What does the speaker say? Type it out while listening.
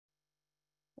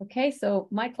Okay, so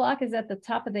my clock is at the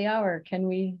top of the hour. Can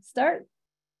we start,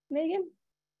 Megan?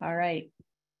 All right,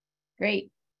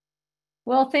 great.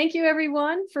 Well, thank you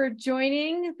everyone for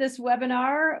joining this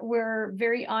webinar. We're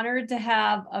very honored to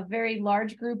have a very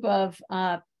large group of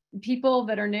people,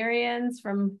 veterinarians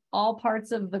from all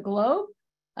parts of the globe.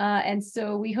 And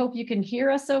so we hope you can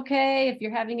hear us okay. If you're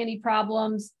having any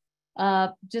problems,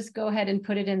 just go ahead and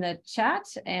put it in the chat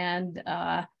and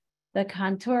the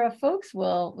Contura folks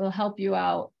will help you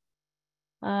out.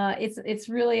 It's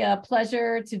really a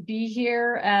pleasure to be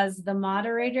here as the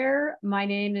moderator. My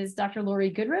name is Dr.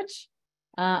 Laurie Goodrich.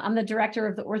 I'm the director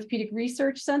of the Orthopedic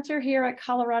Research Center here at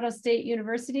Colorado State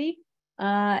University,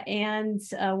 and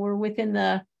we're within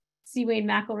the C. Wayne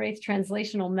McIlwraith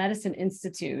Translational Medicine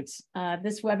Institute.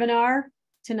 This webinar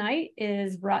tonight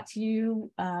is brought to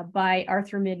you by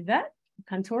ArthramidVet,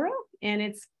 Contura, and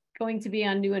it's going to be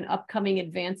on new and upcoming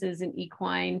advances in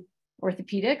equine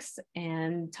orthopedics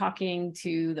and talking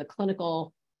to the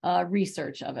clinical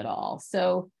research of it all.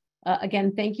 So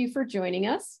again, thank you for joining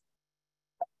us.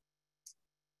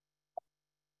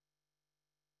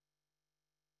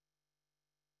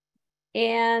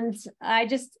 And I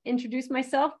just introduced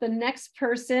myself. The next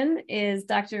person is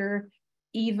Dr.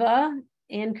 Ieva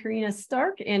Anakorina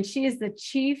Stark, and she is the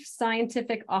Chief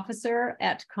Scientific Officer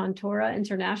at Contura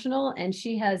International, and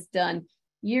she has done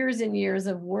years and years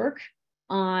of work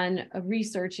on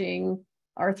researching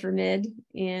arthramid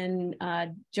in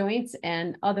joints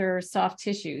and other soft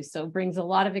tissues, so brings a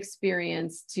lot of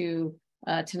experience to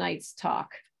tonight's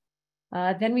talk.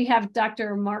 Then we have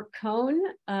Dr. Marc Koene.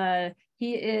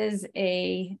 He is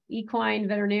an equine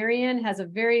veterinarian, has a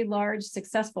very large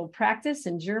successful practice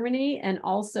in Germany, and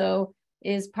also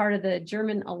is part of the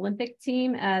German Olympic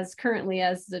team currently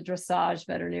as the dressage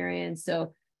veterinarian.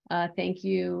 So thank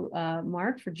you,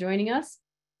 Marc, for joining us.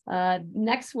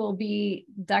 Next will be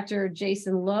Dr.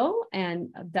 Jason Lowe, and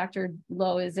Dr.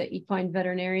 Lowe is an equine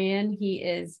veterinarian. He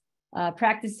is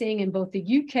practicing in both the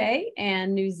UK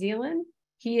and New Zealand.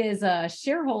 He is a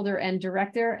shareholder and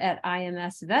director at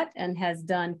IMS Vet and has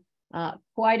done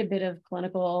quite a bit of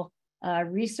clinical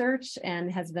research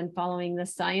and has been following the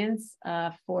science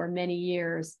for many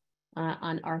years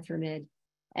on arthramid.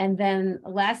 And then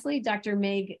lastly, Dr.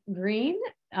 Meg Green.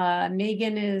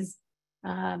 Megan is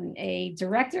a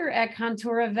director at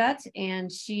Contura Vet,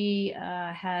 and she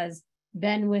has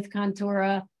been with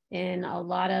Contura in a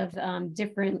lot of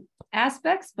different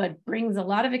aspects, but brings a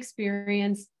lot of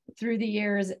experience through the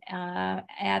years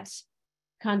at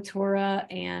Contura,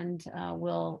 and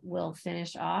we'll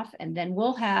finish off. And then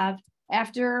we'll have,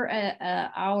 after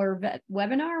our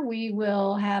webinar, we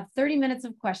will have 30 minutes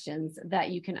of questions that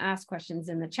you can ask questions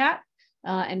in the chat,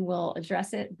 and we'll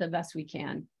address it the best we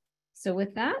can. So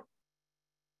with that,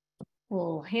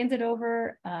 we'll hand it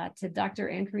over to Dr.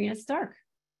 Anakorina Stark.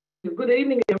 Good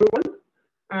evening, everyone,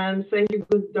 and thank you,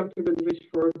 Dr. Goodrich,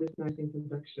 for this nice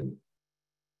introduction.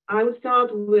 I will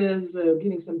start with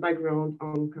giving some background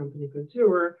on company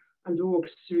Contura and walk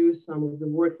through some of the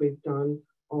work we've done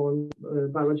on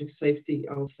biologic safety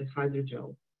of the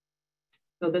hydrogel.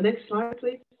 So the next slide,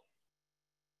 please.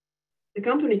 The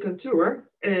company Contura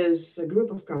is a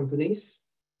group of companies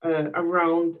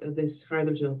around this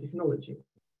hydrogel technology.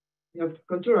 We have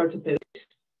Contura Orthopedics,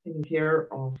 taking care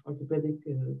of orthopedic,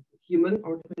 human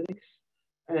orthopedics,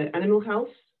 animal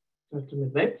health,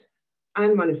 ArthramidVet,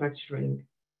 and manufacturing.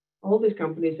 All these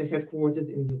companies are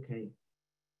headquartered in the UK.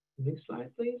 Next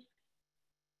slide, please.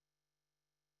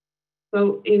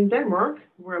 So in Denmark,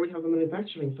 where we have a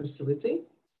manufacturing facility,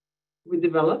 we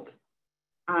develop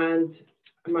and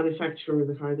manufacture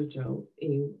the hydrogel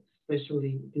in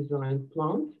specially designed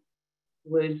plants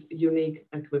with unique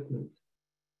equipment.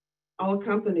 Our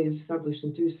company is established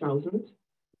in 2000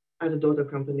 as a daughter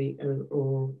company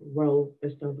or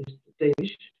well-established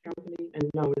Danish company, and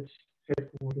now it's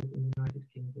headquartered in the United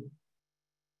Kingdom.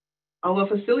 Our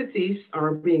facilities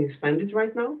are being expanded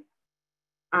right now,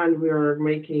 and we are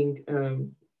making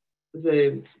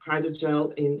the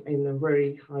hydrogel in a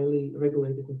very highly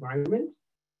regulated environment.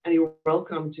 And you're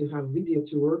welcome to have a video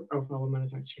tour of our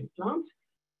manufacturing plant.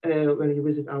 When you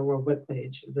visit our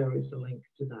webpage, there is a link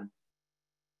to that.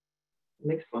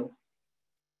 Next one.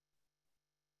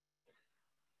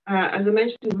 As I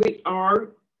mentioned, we are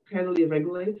heavily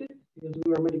regulated because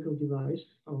we are a medical device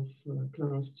of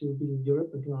class 2B in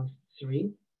Europe and class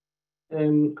 3.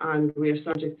 And we are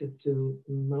subjected to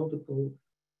multiple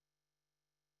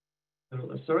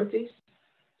authorities.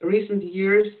 In recent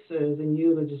years, the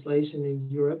new legislation in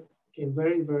Europe became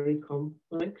very, very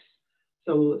complex.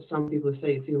 So some people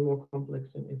say it's even more complex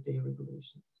than FDA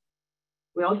regulations.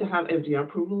 We also have FDA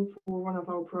approval for one of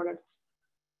our products.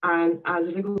 And as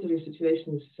the regulatory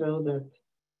situation is so that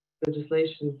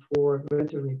legislation for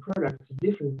veterinary products is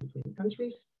different between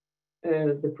countries,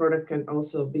 the product can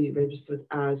also be registered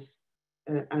as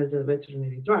a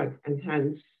veterinary drug, and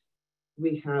hence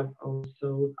we have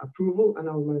also approval in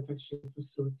our manufacturing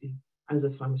facility as a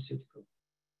pharmaceutical.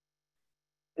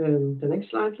 The next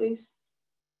slide, please.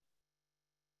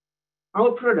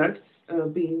 Our products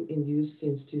have been in use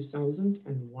since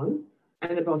 2001,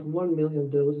 and about 1 million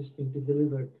doses been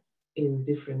delivered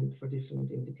for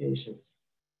different indications.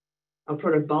 Our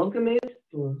product Bulkamid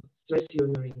for stress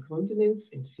urinary incontinence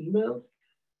in females,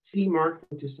 CE marked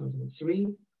in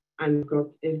 2003, and got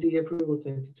FDA approval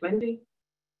 2020,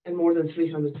 and more than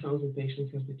 300,000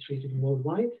 patients have been treated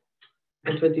worldwide.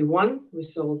 In 2021,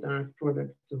 we sold our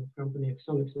product to company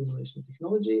Axonic Simulation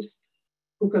Technologies,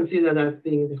 who consider that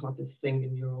being the hottest thing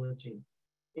in urology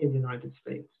in the United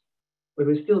States, but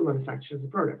we still manufacture the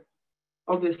product.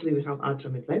 Obviously, we have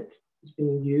ArthramidVet, it's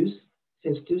been used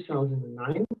since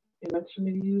 2009 in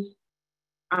veterinary use,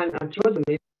 and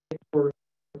Arthramid for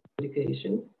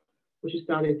medication, which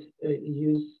started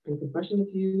use in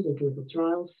compassionate use and clinical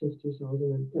trials since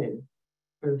 2010.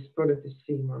 And this product is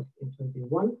CE marked in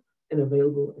 2021 and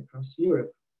available across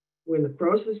Europe. We're in the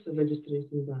process of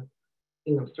registering that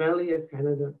in Australia,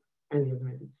 Canada, and the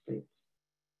United States.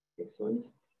 Next one.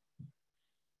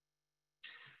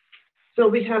 So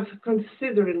we have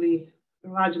considerably a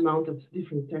large amount of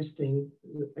different testing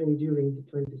during the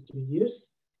 23 years,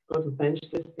 a lot of bench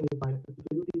testing,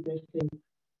 biocompatibility testing,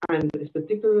 and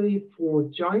particularly for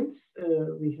joints,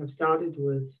 we have started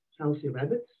with healthy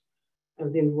rabbits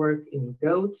and then work in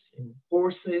goats, in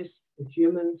horses, in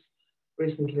humans,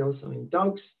 recently also in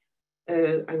dogs,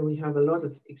 and we have a lot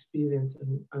of experience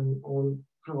on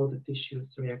how the tissues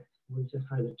react with the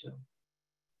hydrogel.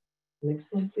 Next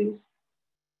one, please.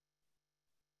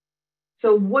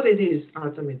 So what it is,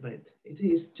 ArthramidVet? It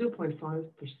is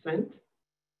 2.5%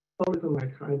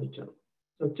 polychloride hydrogel.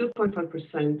 So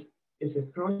 2.5% is a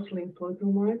cross-linked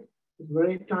polychloride, a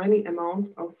very tiny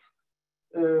amount of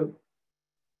the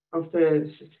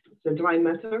dry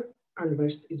matter, and the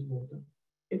rest is water.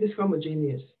 It is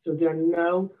homogeneous, so there are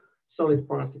no solid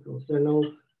particles, there are no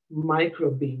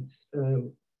microbeads,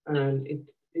 and it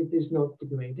is not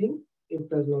degrading, it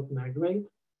does not migrate,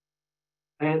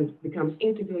 and becomes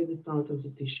integrated part of the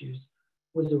tissues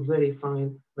with a very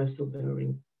fine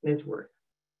vessel-bearing network.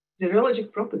 The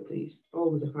rheologic properties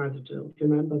of the hydrogel,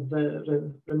 remember,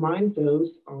 remind those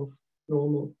of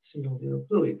normal synovial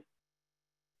fluid.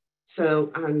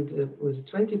 So, and with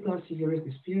 20 plus years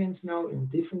experience now in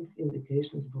different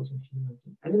indications, both in humans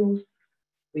and animals,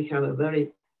 we have a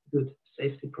very good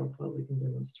safety profile we can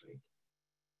demonstrate.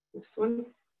 Next one.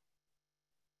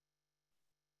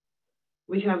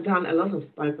 We have done a lot of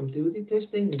biocompatibility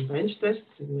testing and bench tests,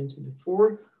 as mentioned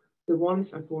before. The ones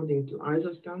according to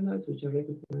ISO standards, which are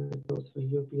recognized both for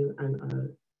European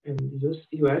and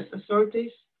US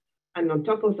authorities. And on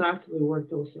top of that, we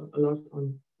worked also a lot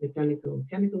on mechanical and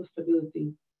chemical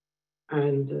stability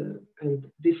and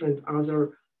different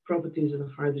other properties of the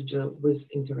hydrogel with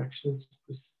interactions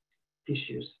with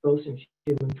tissues, both in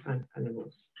humans and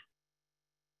animals.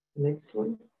 Next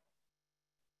one.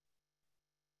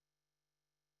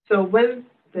 So when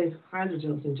the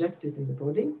hydrogel is injected in the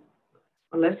body,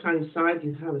 on the left-hand side,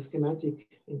 you have a schematic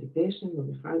indication of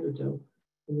the hydrogel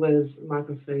with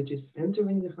macrophages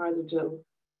entering the hydrogel.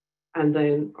 And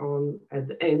then at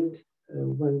the end,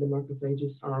 when the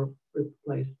macrophages are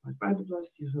replaced by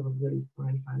fibroblasts, you have a very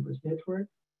fine fibrous network.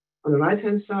 On the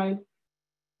right-hand side,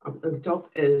 up at the top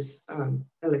is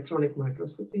electronic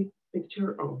microscopy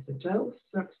picture of the gel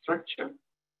structure,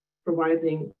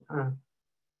 providing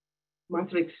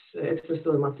matrix,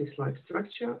 extracellular matrix-like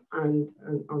structure, and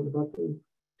on the bottom,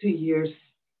 2 years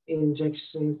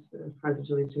injections,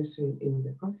 hydrogel injection in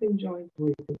the coffin joint, where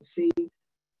you can see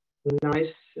the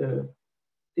nice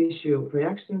tissue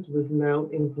reactions with no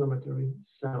inflammatory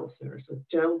cells there. So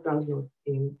gel does not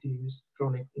induce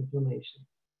chronic inflammation.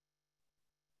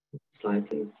 Next slide,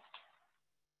 please.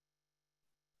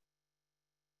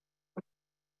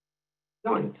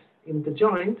 Joint. In the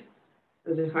joint,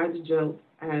 the hydrogel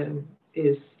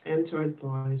is entered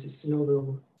by the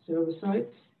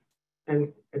synovicites,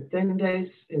 and at 10 days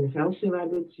in healthy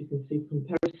rabbits, you can see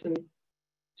comparison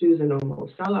to the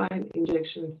normal saline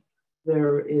injections.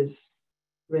 There is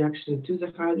reaction to the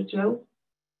hydrogel,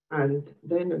 and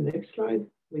then the next slide,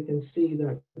 we can see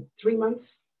that at 3 months,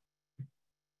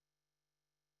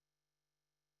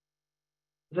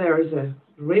 there is a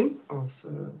rim of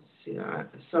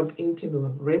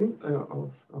subintimal rim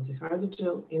of the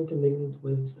hydrogel interlinked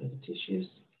with the tissues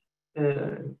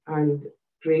and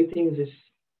creating this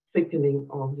thickening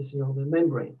of the synovial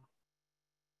membrane.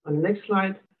 On the next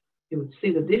slide, you would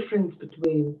see the difference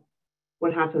between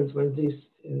what happens when this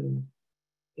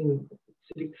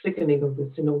thickening of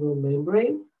the synovial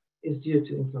membrane is due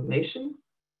to inflammation,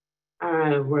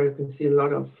 where you can see a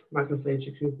lot of macrophage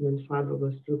recruitment,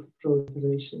 fibroblast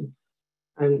proliferation,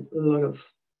 and a lot of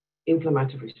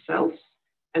inflammatory cells.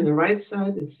 And the right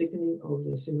side is thickening of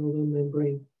the synovial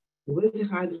membrane with the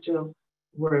hydrogel,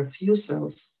 where a few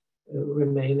cells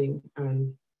remaining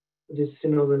and the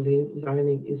synovial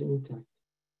lining is intact.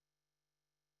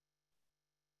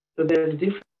 So there's a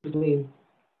difference between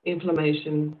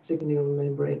inflammation, thickening of the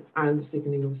membrane, and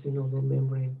thickening of the synovial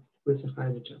membrane with the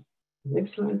hydrogel.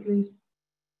 Next slide, please.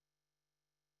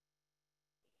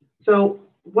 So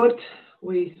what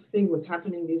we think what's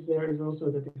happening is there is also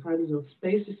that the hydrogel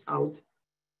spaces out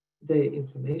the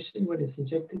inflammation when it's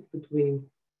injected between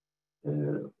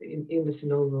in the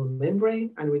synovial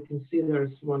membrane, and we can see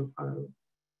there's one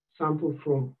sample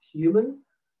from human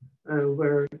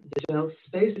where the gel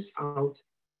spaces out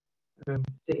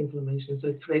the inflammation, so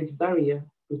it creates barrier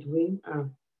between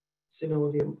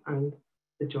synovium and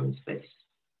the joint space.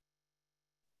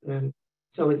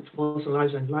 So it's also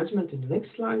larger enlargement in the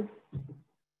next slide.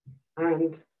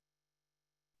 And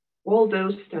all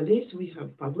those studies we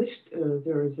have published,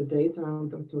 there is a data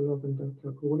Dr. Lowe and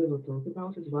Dr. Koene will talk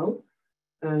about as well.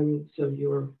 So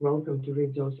you're welcome to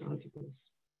read those articles.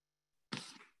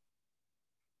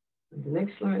 And the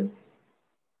next slide.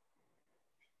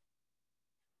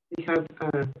 We have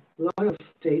a lot of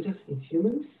data in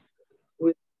humans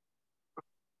with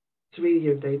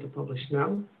 3-year data published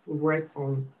now. We work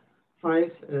on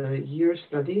 5-year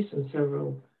studies in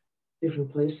several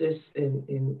different places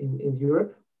in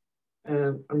Europe.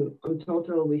 On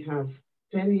total, we have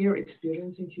 10-year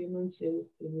experience in humans in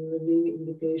leading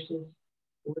indications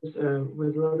with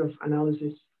a lot of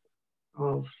analysis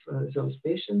of those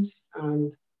patients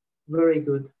and very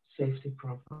good safety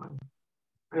profile.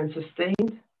 And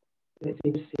sustained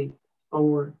efficacy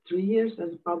over 3 years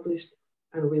as published,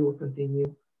 and we will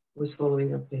continue with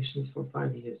following up patients for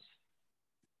 5 years.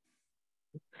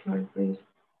 Next slide, please.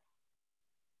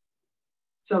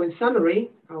 So in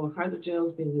summary, our hydrogel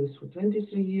has been used for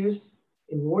 23 years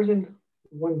in more than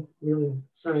 1 million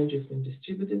syringes been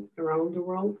distributed around the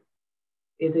world.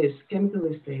 It is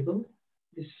chemically stable,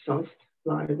 it is soft,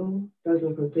 pliable,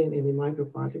 doesn't contain any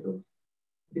microparticles,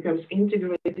 becomes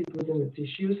integrated within the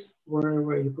tissues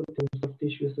wherever you put in soft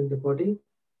tissues in the body.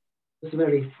 It's a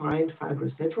very fine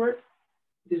fibrous network.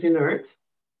 It is inert.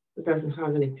 It doesn't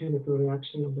have any chemical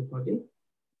reaction of the body.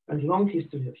 A long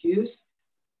history of use.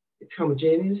 It's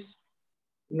homogeneous,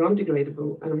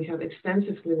 non-degradable, and we have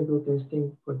extensive clinical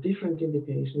testing for different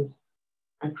indications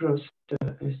across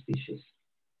species.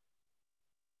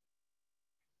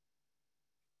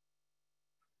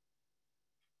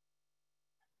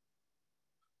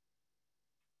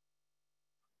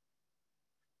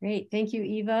 Great, thank you,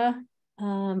 Ieva.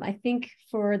 I think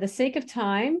for the sake of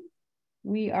time,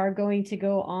 we are going to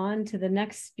go on to the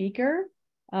next speaker,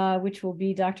 which will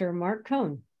be Dr. Marc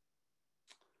Koene.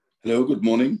 Hello, good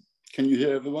morning. Can you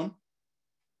hear everyone?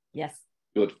 Yes.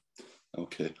 Good.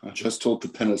 Okay, I just told the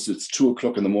panelists it's 2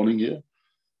 o'clock in the morning here.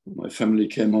 My family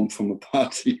came home from a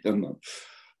party and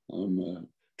I'm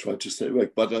trying to stay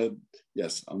awake. But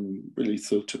yes, I'm really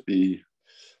thrilled to be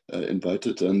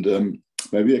invited, and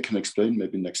maybe I can explain,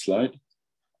 maybe next slide.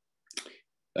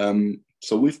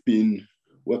 So we've been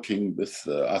working with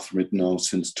Arthramid now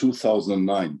since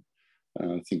 2009.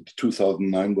 I think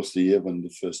 2009 was the year when the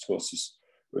first horses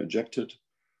were injected.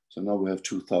 So now we have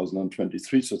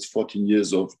 2023, so it's 14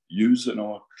 years of use in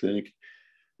our clinic.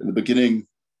 In the beginning,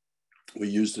 we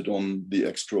used it on the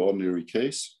extraordinary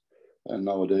case. And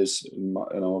nowadays in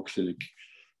our clinic,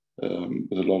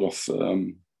 with a lot of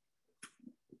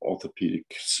orthopedic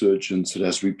surgeons, it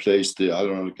has replaced the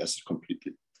hyaluronic acid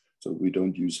completely. So we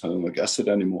don't use hyaluronic acid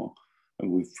anymore,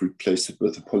 and we've replaced it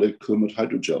with a polyacrylamide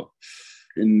hydrogel.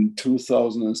 In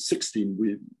 2016,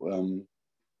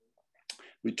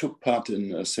 we took part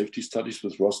in safety studies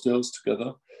with Rossdales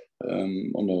together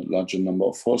on a larger number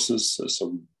of horses. So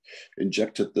we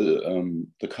injected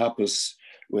the carpus.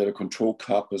 We had a control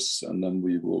carpus, and then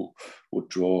we would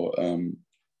draw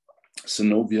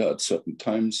synovia at certain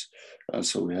times.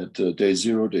 So we had day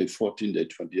 0, day 14, day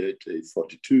 28, day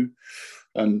 42.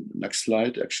 And next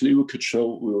slide, actually, we could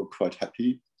show we were quite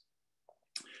happy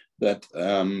that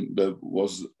there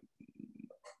was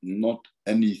not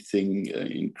anything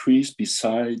increased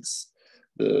besides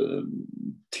the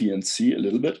TNC a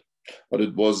little bit, but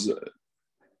it was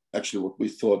actually what we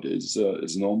thought is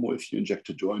normal. If you inject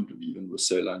a joint, even with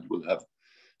saline, you will have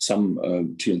some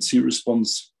TNC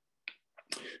response.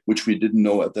 which we didn't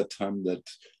know at that time, that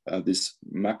this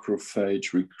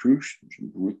macrophage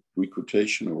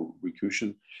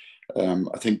recruitation,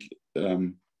 I think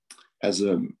has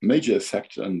a major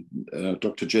effect. And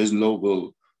Dr. Jason Lowe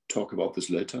will talk about this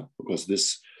later, because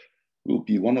this will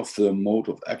be one of the mode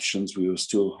of actions we are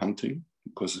still hunting,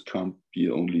 because it can't be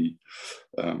only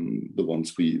the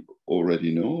ones we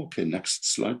already know. Okay,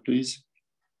 next slide, please.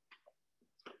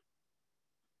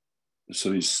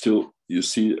 So you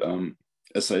see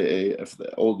SIA,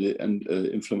 all the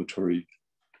inflammatory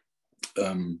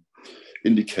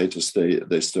indicators,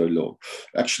 they stay low.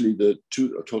 Actually, the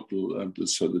total,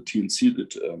 so the TNC, the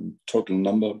total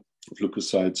number of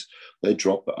leukocytes, they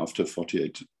drop after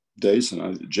 48 days.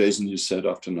 And Jason, you said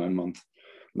after 9 months,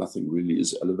 nothing really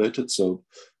is elevated. So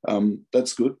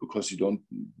that's good, because you don't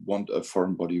want a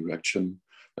foreign body reaction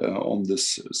on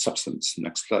this substance.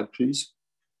 Next slide, please.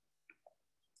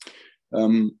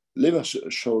 Leva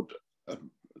showed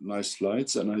nice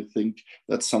slides, and I think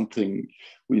that's something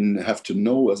we have to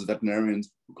know as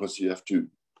veterinarians, because you have to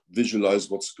visualize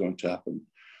what's going to happen.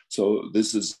 So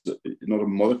this is not a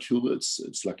molecule,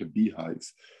 it's like a beehive.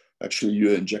 Actually,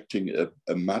 you're injecting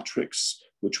a matrix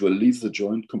which will leave the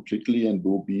joint completely and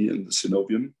will be in the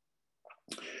synovium.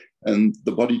 And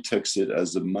the body takes it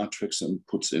as a matrix and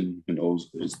puts in,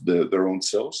 their own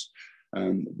cells.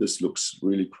 And this looks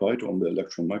really quiet on the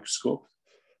electron microscope.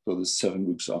 So this is 7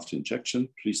 weeks after injection.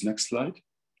 Please, next slide.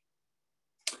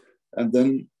 And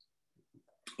then,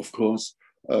 of course,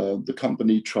 the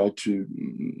company tried to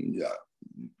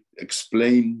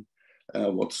explain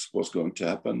what's going to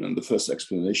happen. And the first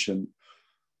explanation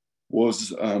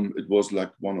was it was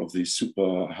like one of these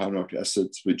super hyaluronic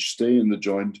acids which stay in the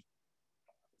joint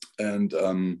and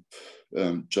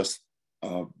just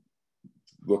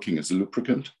working as a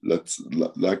lubricant.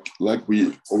 Like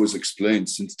we always explain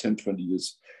since 10, 20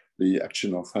 years, the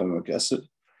action of hyaluronic acid.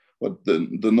 But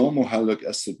the normal hyaluronic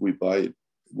acid we buy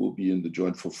will be in the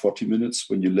joint for 40 minutes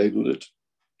when you label it,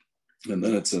 and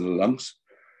then it's in the lungs.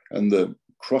 And the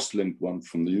cross-linked one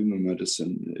from the human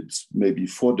medicine, it's maybe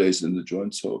 4 days in the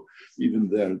joint. So even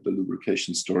there, the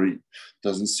lubrication story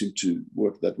doesn't seem to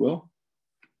work that well.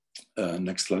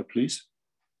 Next slide, please.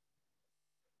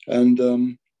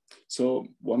 And so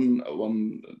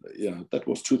that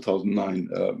was 2009.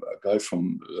 A guy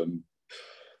from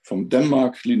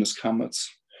Denmark, Linus Kamertz.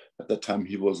 At that time,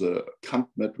 he was a camp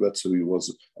med vet, so he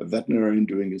was a veterinarian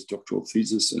doing his doctoral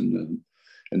thesis in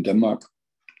Denmark.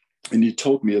 And he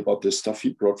told me about this stuff he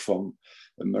brought from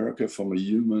America, from a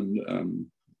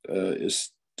human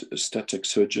aesthetic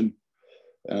surgeon.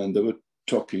 And they were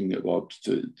talking about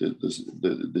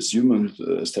this human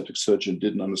aesthetic surgeon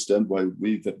didn't understand why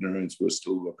we veterinarians were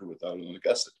still working with hyaluronic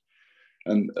acid.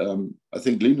 And I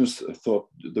think Linus thought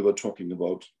they were talking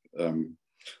about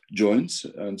joints.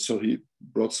 And so he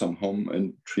brought some home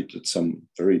and treated some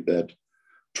very bad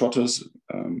trotters.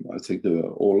 I think they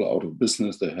were all out of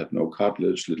business. They had no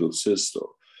cartilage, little cyst, or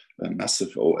a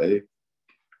massive OA.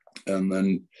 And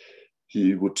then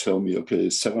he would tell me, okay,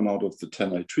 7 out of the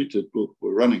 10 I treated were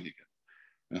running again.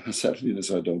 And I said,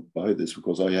 Linus, I don't buy this,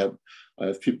 because I have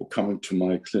people coming to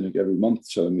my clinic every month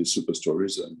telling me super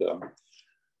stories. And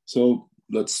so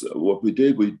that's what we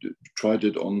did. We tried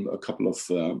it on a couple of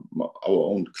our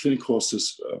own clinic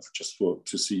horses, just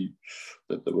to see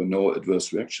that there were no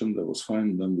adverse reaction. That was fine.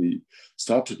 And then we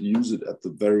started to use it at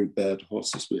the very bad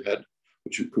horses we had,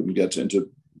 which we couldn't get into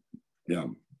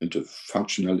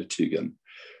functionality again.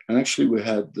 And actually, we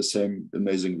had the same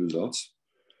amazing results.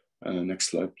 Next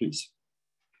slide, please.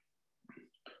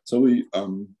 So we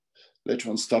later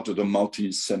on started a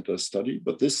multi-center study,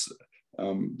 but these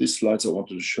slides I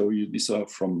wanted to show you, these are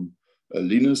from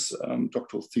Linus'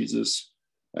 doctoral thesis.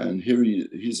 And here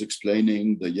he's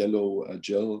explaining the yellow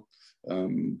gel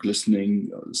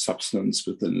glistening substance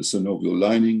within the synovial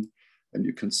lining. And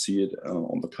you can see it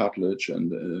on the cartilage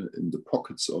and in the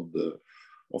pockets of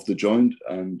the joint.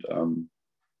 And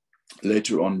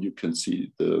later on, you can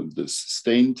see the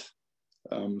stained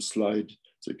slide.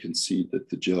 So you can see that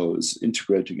the gel is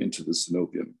integrating into the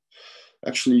synovium.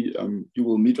 Actually, you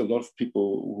will meet a lot of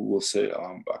people who will say,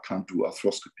 I can't do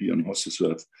arthroscopy on horses who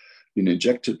have been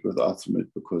injected with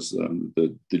Arthramid because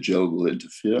the gel will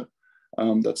interfere.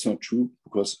 That's not true,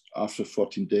 because after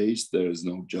 14 days, there is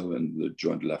no gel in the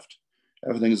joint left.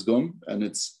 Everything is gone, and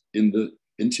it's in the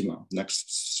intima.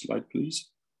 Next slide, please.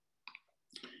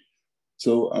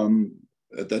 So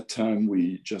at that time,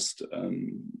 we just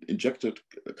injected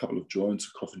a couple of joints,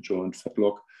 a coffin joint,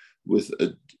 fetlock, with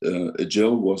a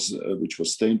gel which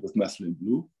was stained with methylene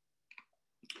blue.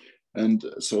 And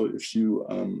so if you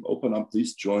open up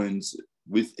these joints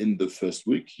within the first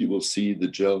week, you will see the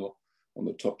gel On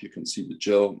the top, you can see the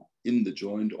gel in the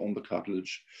joint on the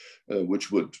cartilage,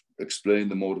 which would explain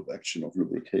the mode of action of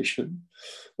lubrication.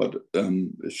 But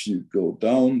if you go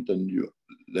down, then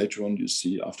later on you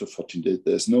see after 14 days,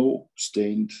 there's no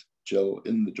stained gel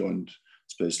in the joint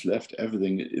space left.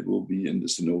 Everything, it will be in the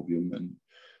synovium and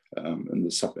in the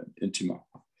subintima.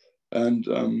 And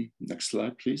next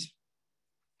slide, please.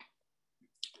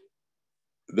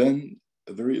 Then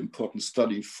a very important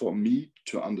study for me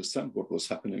to understand what was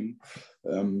happening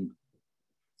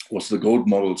was the goat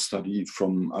model study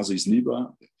from Aziz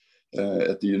Niba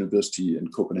at the university in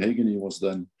Copenhagen. He was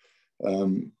then.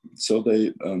 So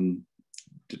they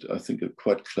did, I think, a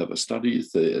quite clever study.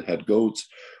 They had goats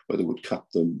where they would cut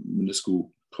the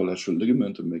meniscal collateral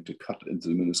ligament and make the cut into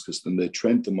the meniscus. Then they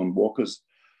trained them on walkers.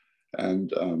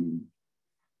 And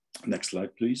next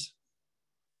slide, please.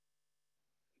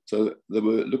 So they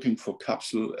were looking for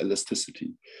capsule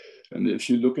elasticity. And if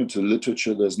you look into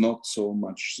literature, there's not so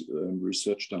much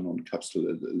research done on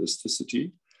capsule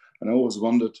elasticity. And I always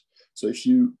wondered, so if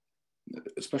you,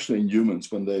 especially in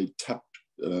humans, when they tap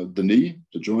the knee,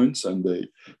 the joints, and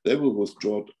they will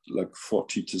withdraw like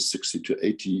 40 to 60 to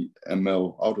 80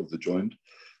 ml out of the joint.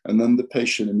 And then the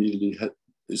patient immediately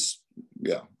is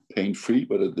pain-free,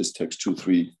 but this takes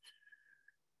 2-3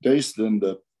 days. Then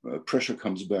the pressure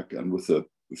comes back, and with the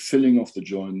filling of the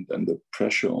joint and the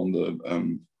pressure on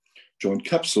the joint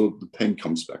capsule, the pain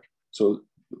comes back. So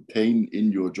the pain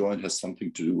in your joint has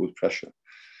something to do with pressure.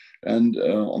 And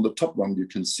on the top one, you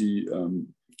can see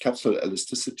capsule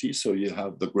elasticity. So you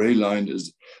have the gray line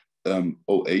is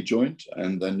OA joint,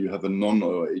 and then you have a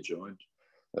non-OA joint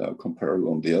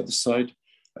comparable on the other side.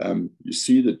 You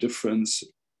see the difference,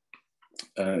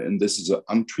 and this is an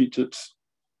untreated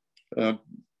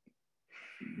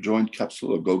joint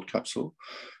capsule or goat capsule,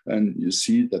 and you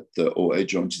see that the OA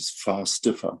joint is far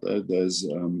stiffer. There's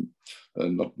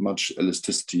not much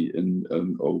elasticity in,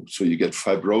 so you get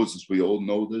fibrosis. We all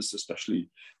know this,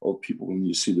 especially old people. When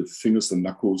you see the fingers and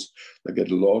knuckles, they get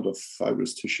a lot of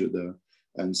fibrous tissue there,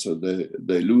 and so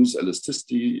they lose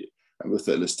elasticity. And with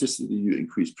the elasticity, you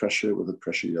increase pressure. With the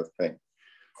pressure, you have pain.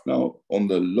 Now, on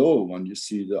the lower one, you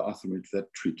see the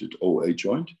ArthramidVet treated OA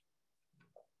joint.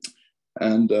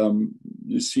 And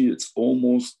you see it's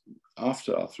almost,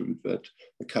 after ArthramidVet,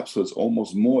 the capsule is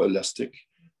almost more elastic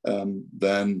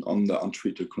than on the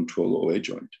untreated control OA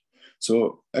joint.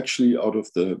 So actually out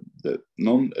of the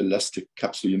non-elastic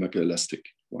capsule, you make an elastic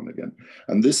one again.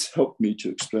 And this helped me to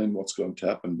explain what's going to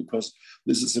happen, because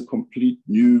this is a complete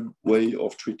new way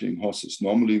of treating horses.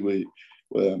 Normally we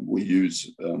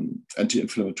use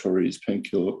anti-inflammatories,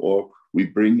 painkiller, or we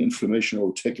bring inflammation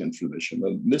or take inflammation.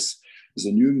 And this is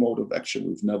a new mode of action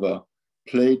we've never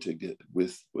played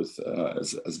with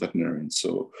as veterinarians.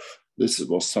 So this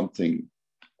was something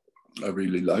I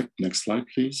really liked. Next slide,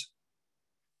 please.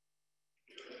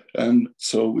 And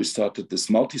so we started this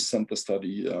multi-center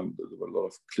study. There were a lot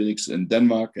of clinics in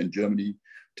Denmark and Germany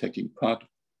taking part.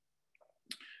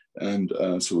 And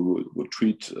so we would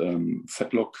treat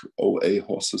fetlock OA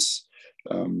horses.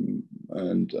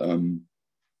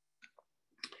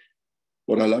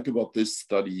 What I like about this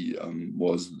study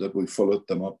was that we followed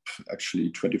them up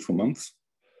actually 24 months.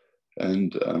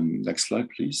 And next slide,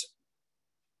 please.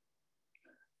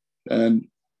 And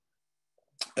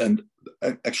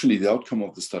actually the outcome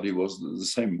of the study was the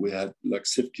same. We had like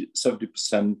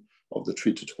 70% of the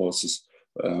treated horses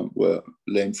were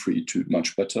lame-free to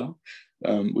much better,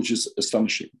 which is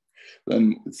astonishing.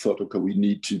 Then we thought, okay, we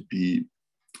need to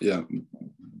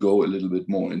go a little bit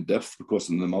more in depth, because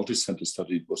in the multi-center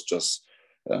study, it was just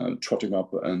trotting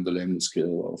up and the lameness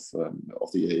scale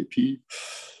of the AAP.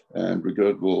 And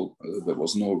regretable, there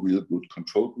was no real good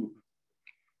control group.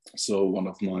 So one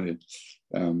of my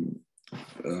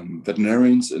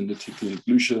veterinarians in the Tierklinik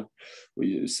Lüsche,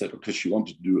 we said, okay, she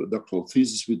wanted to do a doctoral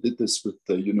thesis. We did this with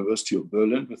the University of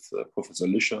Berlin with Professor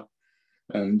Lüsche.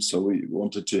 And so we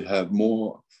wanted to have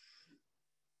more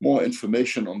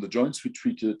information on the joints we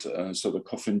treated. So the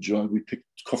coffin joint, we picked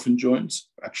coffin joints.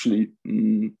 Actually,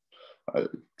 I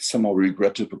somehow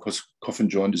regret it, because coffin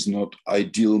joint is not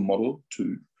ideal model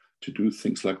to do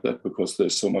things like that, because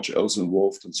there's so much else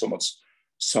involved and so much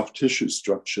soft tissue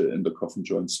structure in the coffin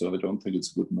joint. So I don't think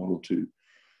it's a good model to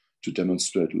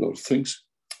demonstrate a lot of things.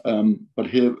 But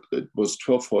here it was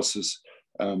 12 horses.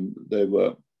 They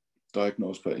were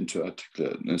diagnosed by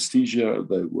intra-articular anesthesia.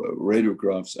 They were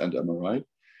radiographs and MRI.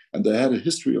 And they had a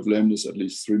history of lameness at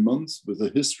least 3 months, with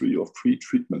a history of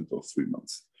pre-treatment of 3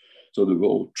 months. So they were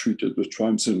all treated with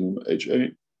Triumph syndrome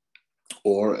HA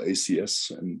or ACS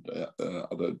and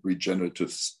other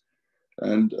regeneratives.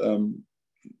 And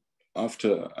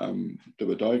after they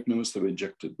were diagnosed, they were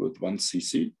injected with 1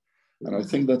 cc. And I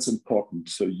think that's important.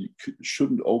 So you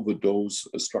shouldn't overdose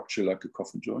a structure like a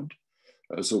coffin joint.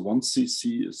 So 1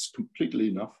 cc is completely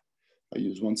enough. I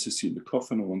use 1 cc in the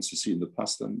coffin and 1 cc in the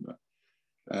pasta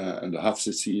and a half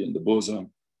cc in the bursa.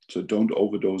 So don't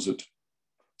overdose it.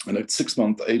 And at 6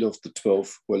 months, 8 of the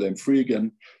 12 were lame-free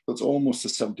again. That's almost a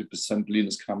 70%.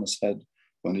 Linus Kammer's head,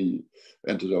 when he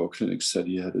entered our clinic, said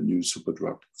he had a new super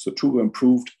drug. So 2 were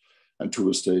improved and 2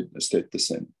 were stayed the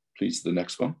same. Please, the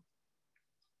next one.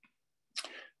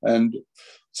 And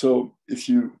so if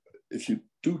you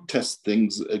do test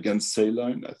things against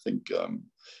saline, I think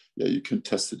yeah, you can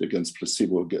test it against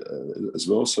placebo as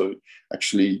well. So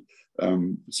actually,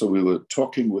 so we were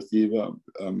talking with Ieva.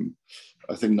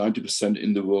 I think 90%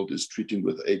 in the world is treating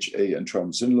with HA and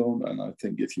triamcinolone. And I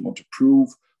think if you want to prove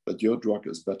that your drug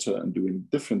is better and doing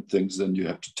different things, then you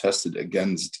have to test it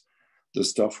against the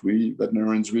stuff we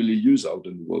veterinarians really use out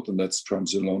in the world, and that's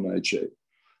triamcinolone and HA.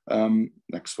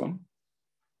 Next one.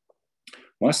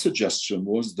 My suggestion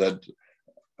was that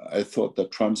I thought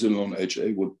that triamcinolone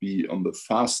HA would be on the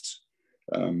fast,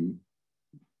 on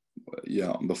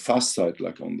the fast side,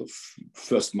 like on the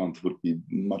first month would be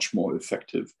much more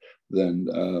effective than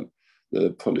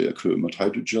the polyacrylamide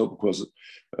hydrogel, because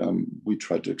we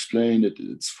tried to explain it.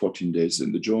 It's 14 days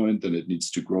in the joint, then it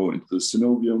needs to grow into the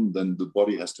synovium, then the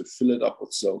body has to fill it up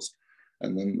with cells.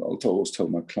 And then I'll always tell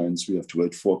my clients we have to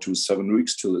wait 4 to 7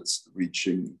 weeks till it's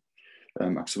reaching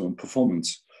maximum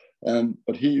performance.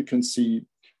 But here you can see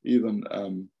even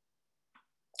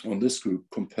on this group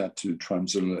compared to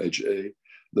triamcinolone HA,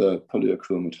 the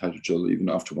polyacrylamide hydrogel, even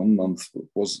after 1 month,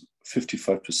 was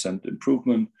 55%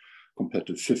 improvement compared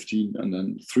to 15, and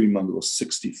then 3 months was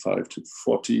 65 to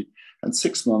 40, and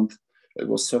 6 months it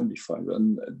was 75.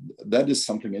 And that is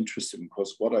something interesting,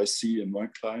 because what I see in my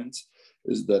clients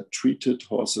is that treated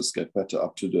horses get better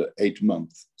up to the 8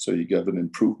 months. So you get an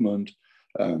improvement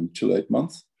till 8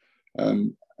 months.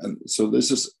 And so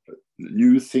this is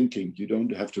new thinking. You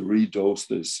don't have to redose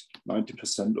this.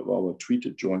 90% of our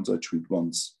treated joints I treat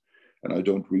once, and I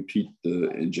don't repeat the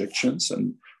injections,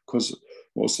 and because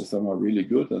most of them are really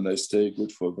good and they stay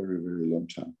good for a very, very long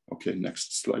time. Okay,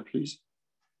 next slide, please.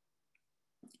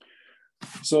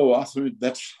 So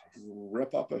ArthramidVet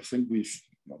wrap up. I think we've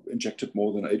injected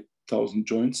more than 8,000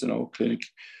 joints in our clinic,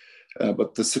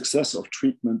 but the success of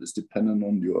treatment is dependent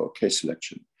on your case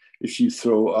selection. If you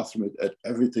throw Arthramid at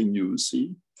everything you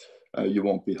see, you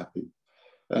won't be happy.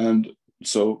 And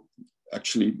so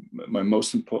actually, my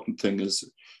most important thing is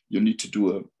you need to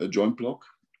do a joint block.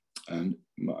 And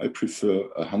I prefer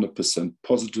 100%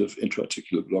 positive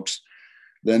intra-articular blocks.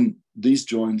 Then these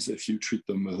joints, if you treat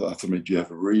them with Arthramid, you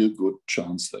have a real good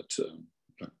chance that,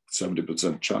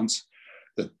 70% chance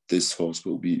that this horse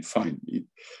will be fine.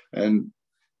 And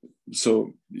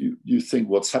so you think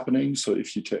what's happening. So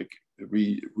if you take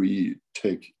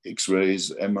take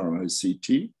X-rays, MRI,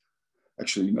 CT,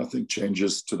 actually nothing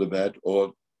changes to the bad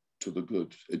or to the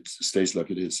good. It stays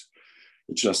like it is.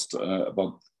 It's just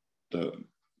about the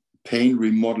pain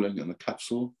remodeling in the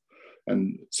capsule.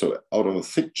 And so out of a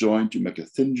thick joint, you make a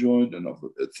thin joint, and of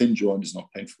a thin joint is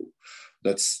not painful.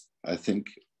 That's, I think,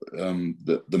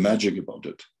 the magic about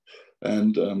it.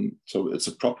 And so it's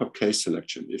a proper case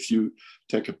selection. If you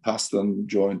take a pastern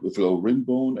joint with low ring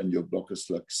bone and your block is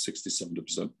like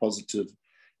 60-70% positive,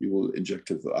 you will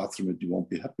inject it with Arthramid. You won't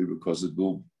be happy because it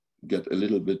will get a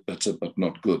little bit better, but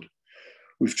not good.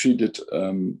 We've treated,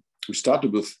 we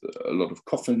started with a lot of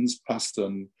coffins,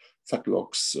 pastern,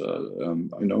 fetlocks.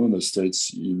 I know in the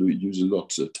States you use a lot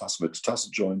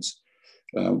tarsometatarsal joints.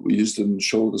 We use them in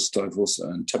shoulder stifles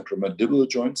and temporomandibular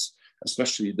joints.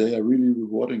 Especially, they are really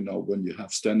rewarding now. When you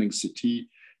have standing CT, you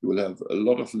will have a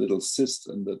lot of little cysts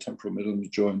in the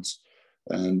temporomandibular joints,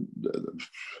 and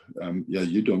yeah,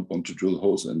 you don't want to drill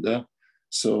holes in there.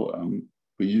 So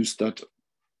we use that.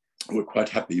 We're quite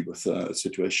happy with the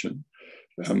situation.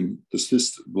 The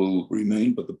cyst will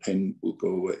remain, but the pain will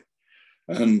go away.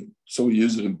 And so we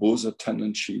use it in bursa,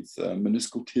 tendon sheath,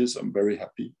 meniscal tears. I'm very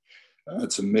happy.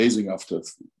 It's amazing after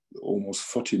almost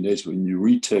 14 days when you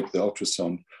retake the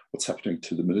ultrasound, what's happening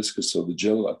to the meniscus. So the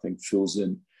gel, I think, fills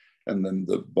in, and then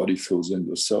the body fills in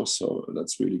yourself. So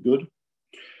that's really good.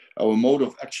 Our mode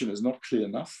of action is not clear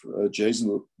enough. Jason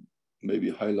will maybe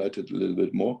highlight it a little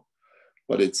bit more,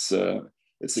 but it's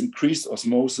increased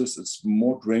osmosis. It's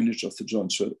more drainage of the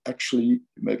joint. So actually, you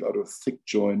make out of a thick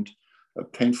joint, a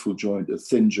painful joint, a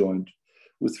thin joint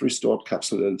with restored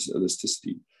capsular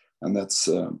elasticity. And that's,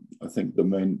 I think, the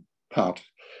main part.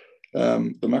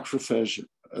 The macrophage,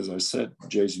 as I said,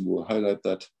 Jason will highlight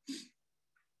that.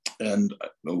 And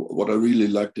what I really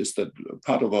liked is that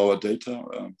part of our data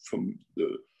from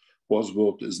the horse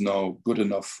world is now good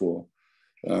enough for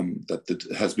that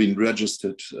has been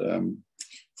registered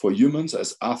for humans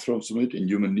as ArthramidVet in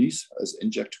human knees as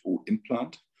injectable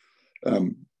implant.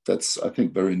 That's, I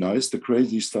think, very nice. The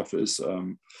crazy stuff is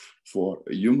for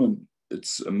a human,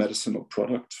 it's a medicinal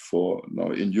product. For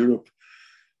now in Europe,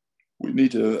 we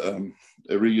need a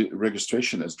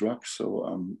registration as drug.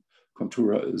 So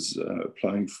Contura is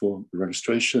applying for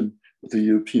registration with the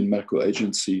European Medical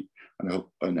Agency, and I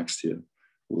hope by next year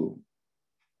we'll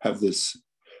have this.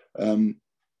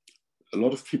 A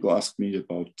lot of people ask me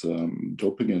about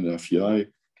doping in FEI.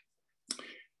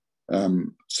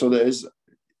 So there is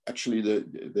actually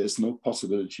there's no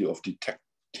possibility of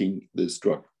detecting this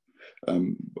drug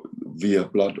via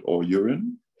blood or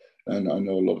urine. And I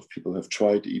know a lot of people have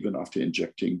tried, even after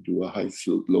injecting, do a high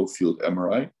field, low field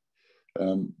MRI.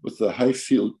 With the high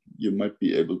field, you might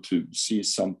be able to see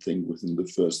something within the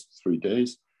first 3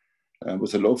 days.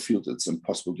 With a low field, it's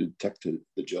impossible to detect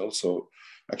the gel. So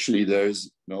actually there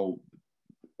is no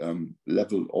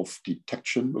level of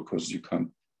detection because you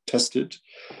can't test it.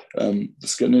 The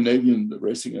Scandinavian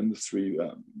racing industry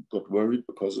got worried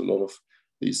because a lot of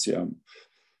these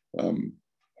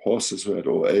horses who had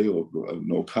OA or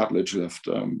no cartilage left,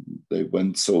 they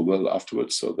went so well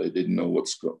afterwards, so they didn't know what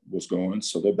was going on.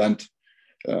 So they banned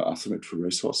ArthramidVet for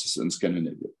race horses in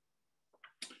Scandinavia.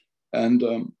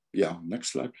 And yeah,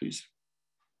 next slide, please.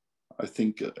 I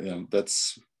think that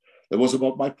was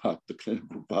about my part, the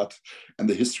clinical part, and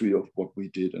the history of what we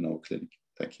did in our clinic.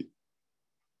 Thank you.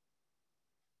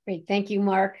 Great, thank you,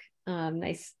 Mark.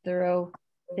 Nice, thorough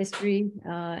history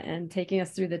and taking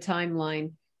us through the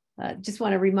timeline. Just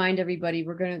want to remind everybody,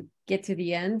 we're going to get to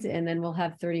the end and then we'll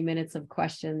have 30 minutes of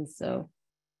questions. So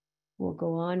we'll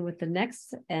go on with the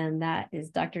next, and that is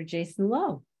Dr. Jason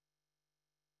Lowe.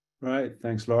 Right,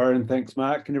 thanks, Laurie, and thanks,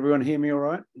 Mark. Can everyone hear me all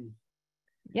right?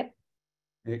 Yep.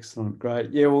 Excellent,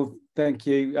 great. Yeah, well, thank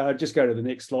you. Just go to the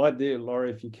next slide there,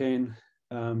 Laurie, if you can.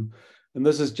 And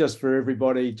this is just for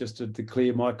everybody, just to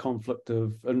declare my conflict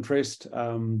of interest.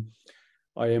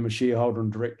 I am a shareholder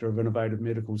and director of Innovative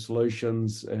Medical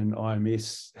Solutions, and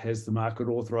IMS has the market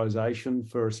authorization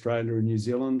for Australia and New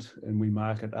Zealand, and we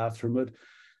market Arthramid.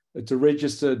 It's a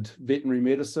registered veterinary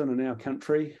medicine in our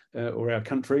country, or our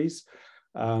countries.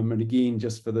 And again,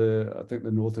 just for I think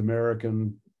the North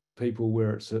American people,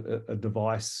 where it's a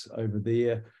device over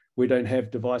there. We don't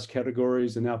have device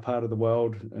categories in our part of the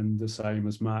world, and the same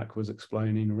as Mark was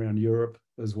explaining around Europe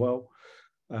as well.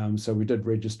 So we did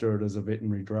register it as a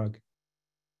veterinary drug.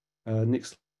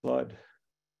 Next slide.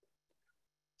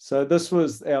 So this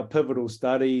was our pivotal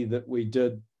study that we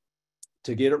did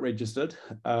to get it registered.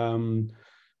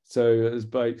 So as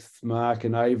both Mark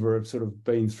and Ieva have sort of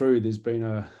been through, there's been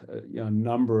a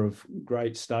number of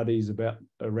great studies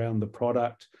around the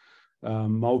product,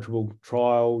 multiple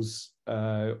trials,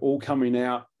 all coming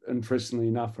out, interestingly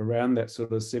enough, around that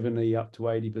sort of 70 up to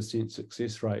 80%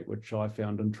 success rate, which I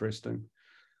found interesting.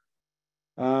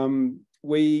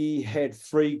 We had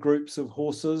 3 groups of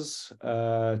horses,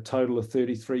 a total of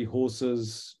 33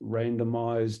 horses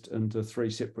randomized into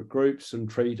 3 separate groups and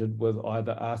treated with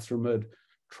either Arthramid,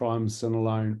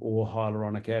 triamcinolone, or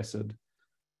hyaluronic acid.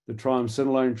 The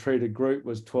triamcinolone treated group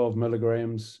was 12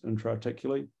 milligrams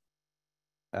intra-articularly.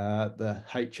 The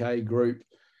HA group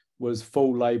was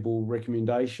full label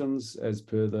recommendations as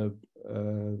per the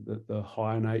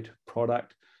Hyanate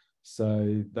product.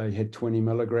 So they had 20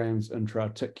 milligrams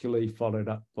intra-articularly, followed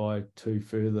up by 2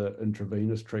 further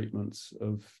intravenous treatments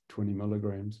of 20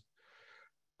 milligrams.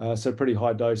 So pretty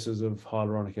high doses of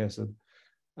hyaluronic acid.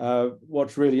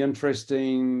 What's really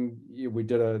interesting, we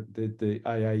did the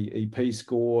AAEP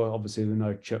score. Obviously, there are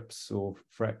no chips or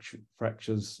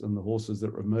fractures in the horses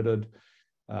that were remitted.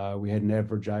 We had an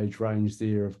average age range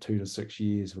there of 2 to 6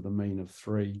 years with a mean of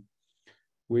 3.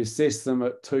 We assessed them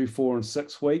at 2, 4, and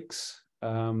 6 weeks.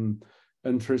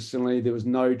 Interestingly, there was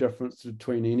no difference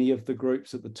between any of the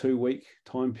groups at the 2-week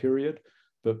time period,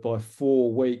 but by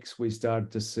 4 weeks, we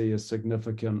started to see a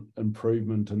significant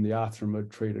improvement in the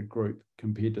Arthramid treated group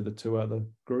compared to the 2 other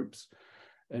groups.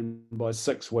 And by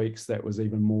 6 weeks, that was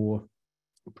even more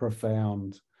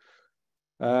profound.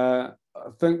 I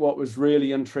think what was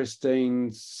really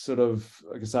interesting, sort of,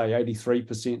 like I say,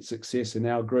 83% success in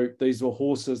our group. These were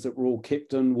horses that were all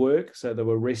kept in work, so they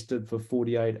were rested for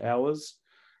 48 hours.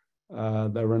 They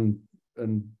were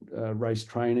in race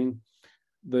training.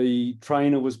 The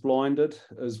trainer was blinded,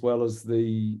 as well as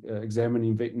the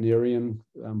examining veterinarian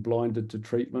blinded to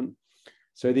treatment.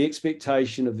 So the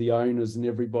expectation of the owners and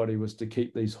everybody was to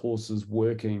keep these horses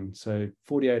working. So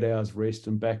 48 hours rest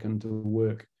and back into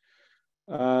work.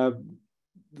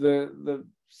 The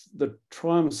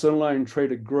triamcinolone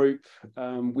treated group,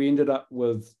 we ended up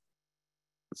with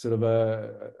sort of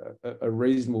a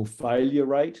reasonable failure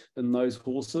rate in those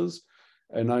horses,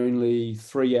 and only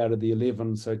 3 out of the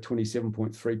 11, so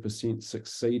 27.3%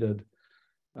 succeeded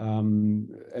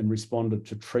and responded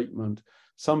to treatment.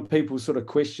 Some people sort of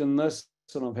question this,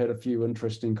 and I've had a few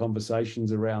interesting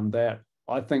conversations around that.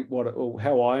 I think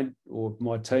how I or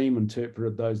my team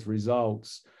interpreted those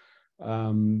results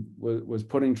was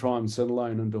putting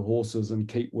triamcinolone into horses and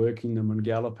keep working them and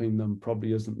galloping them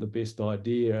probably isn't the best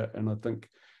idea. And I think,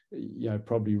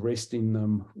 probably resting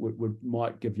them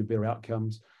might give you better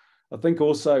outcomes. I think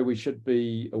also we should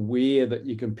be aware that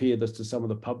you compare this to some of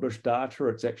the published data,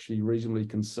 it's actually reasonably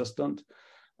consistent.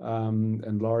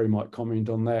 And Laurie might comment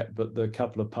on that, but the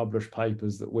couple of published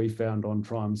papers that we found on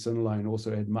triamcinolone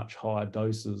also had much higher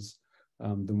doses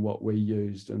than what we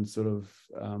used, and sort of,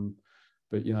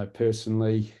 but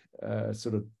personally,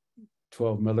 sort of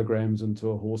 12 milligrams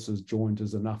into a horse's joint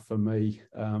is enough for me.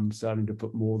 Starting to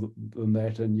put more than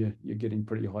that, and you're getting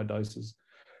pretty high doses.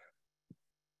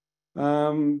 The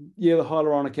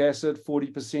hyaluronic acid,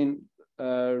 40%.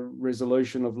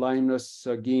 Resolution of lameness,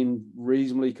 so again,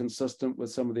 reasonably consistent with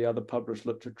some of the other published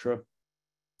literature.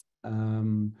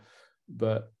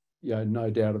 But no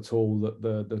doubt at all that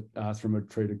the Arthramid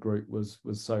treated group was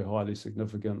so highly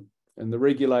significant. And the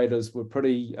regulators were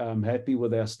pretty happy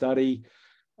with our study.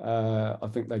 I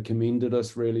think they commended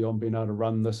us really on being able to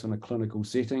run this in a clinical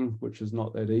setting, which is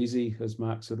not that easy, as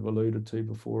Marc sort of alluded to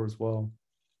before as well.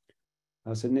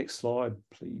 So next slide,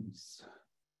 please.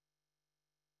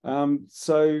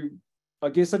 So I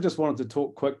guess I just wanted to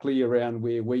talk quickly around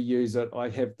where we use it. I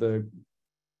have the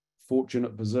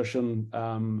fortunate position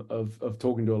of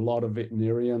talking to a lot of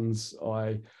veterinarians.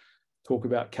 I talk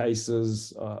about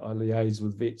cases. I liaise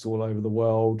with vets all over the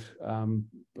world,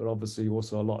 but obviously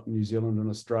also a lot in New Zealand and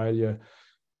Australia,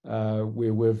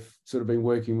 where we've sort of been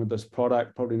working with this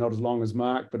product, probably not as long as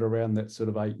Marc, but around that sort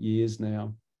of 8 years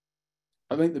now.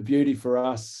 I think the beauty for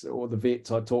us, or the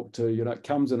vets I talk to, it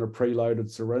comes in a preloaded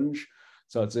syringe,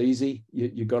 so it's easy.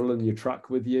 You got it in your truck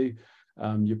with you,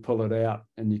 you pull it out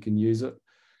and you can use it.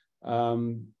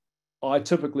 I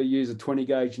typically use a 20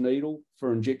 gauge needle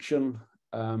for injection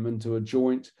into a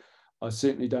joint. I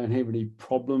certainly don't have any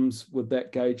problems with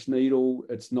that gauge needle.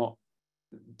 It's not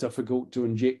difficult to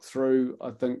inject through.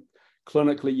 I think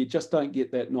clinically you just don't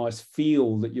get that nice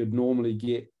feel that you'd normally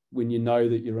get when you know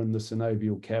that you're in the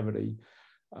synovial cavity.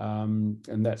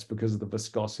 And that's because of the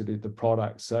viscosity of the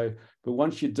product. So, but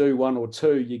once you do one or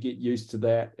two, you get used to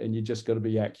that, and you just got to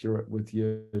be accurate with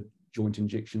your joint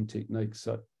injection technique.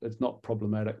 So it's not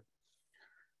problematic.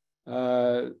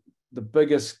 The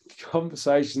biggest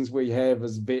conversations we have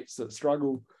is vets that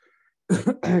struggle,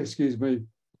 excuse me,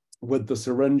 with the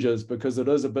syringes, because it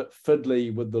is a bit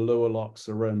fiddly with the Lowe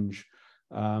syringe.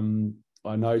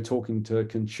 I know talking to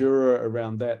Contura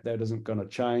around that isn't going to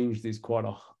change. There's quite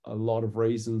a lot of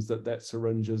reasons that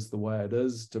syringe is the way it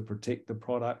is to protect the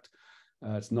product.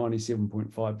 It's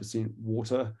 97.5%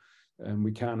 water, and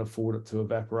we can't afford it to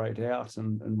evaporate out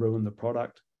and ruin the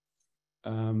product.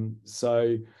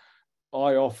 So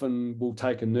I often will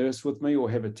take a nurse with me or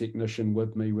have a technician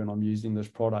with me when I'm using this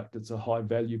product. It's a high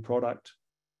value product.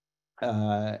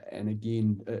 And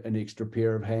again, an extra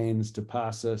pair of hands to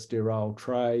pass a sterile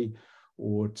tray,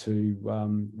 or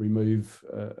to remove,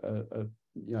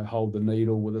 hold the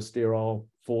needle with a sterile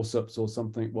forceps or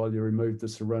something while you remove the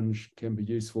syringe can be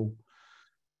useful.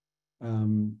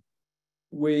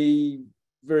 We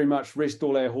very much rest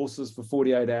all our horses for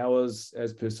 48 hours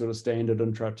as per sort of standard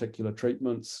intra-articular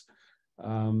treatments.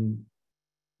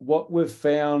 What we've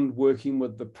found working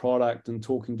with the product and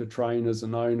talking to trainers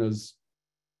and owners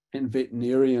and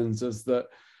veterinarians is that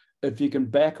if you can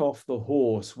back off the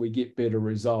horse, we get better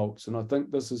results. And I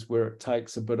think this is where it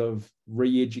takes a bit of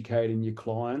re-educating your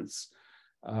clients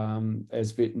as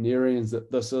veterinarians,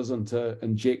 that this isn't a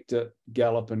inject it,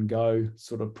 gallop and go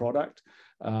sort of product.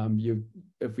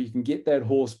 If we can get that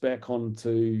horse back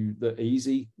onto the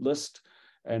easy list,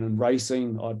 and in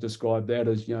racing, I'd describe that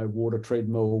as, water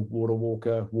treadmill, water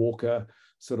walker,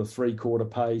 sort of 3/4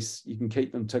 pace. You can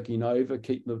keep them ticking over,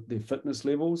 keep their fitness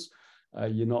levels.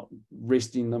 You're not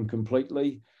resting them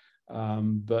completely,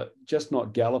 but just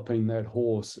not galloping that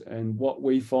horse. And what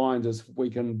we find is we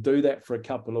can do that for a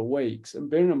couple of weeks. And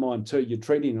bearing in mind too, you're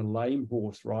treating a lame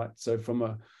horse, right? So from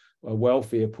a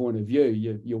welfare point of view,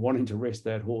 you're wanting to rest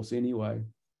that horse anyway.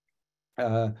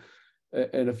 And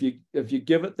if you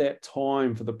give it that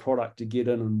time for the product to get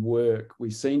in and work, we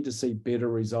seem to see better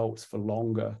results for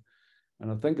longer.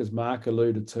 And I think, as Marc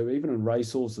alluded to, even in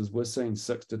racehorses, we're seeing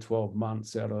 6 to 12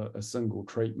 months out of a single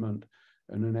treatment.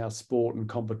 And in our sport and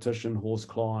competition horse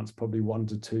clients, probably 1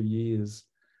 to 2 years.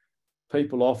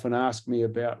 people often ask me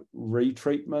about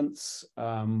retreatments.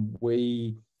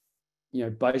 We,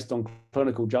 based on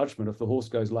clinical judgment, if the horse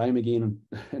goes lame again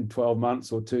in 12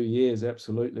 months or 2 years,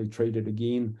 absolutely treat it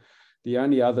again. The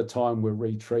only other time we're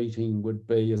retreating would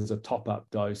be as a top-up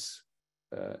dose.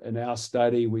 In our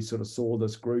study, we sort of saw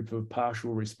this group of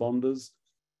partial responders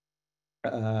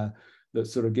that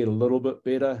sort of get a little bit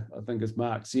better. I think, as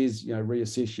Mark says,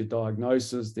 reassess your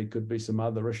diagnosis. There could be some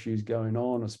other issues going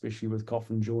on, especially with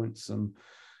coffin joints and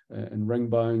ring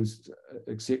bones,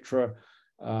 etc.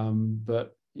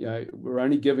 But we're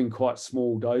only giving quite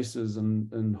small doses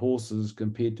in horses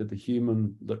compared to the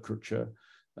human literature.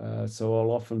 So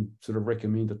I'll often sort of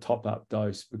recommend a top-up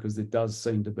dose because there does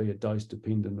seem to be a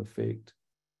dose-dependent effect.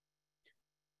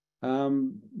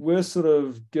 We're sort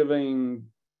of giving,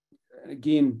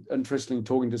 again, interesting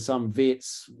talking to some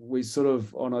vets, we sort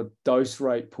of, on a dose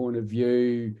rate point of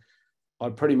view, I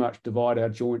pretty much divide our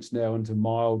joints now into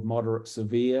mild, moderate,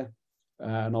 severe,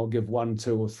 and I'll give 1,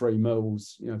 2, or 3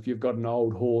 mils. If you've got an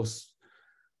old horse,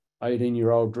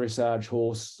 18-year-old dressage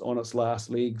horse on its last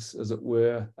legs, as it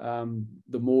were,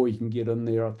 the more you can get in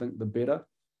there, I think the better.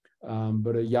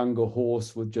 But a younger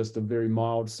horse with just a very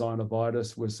mild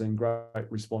synovitis, we're seeing great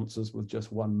responses with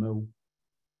just 1 mil.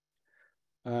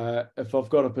 If I've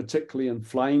got a particularly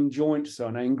inflamed joint, so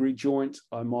an angry joint,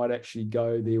 I might actually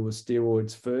go there with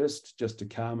steroids first just to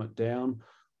calm it down,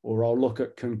 or I'll look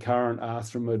at concurrent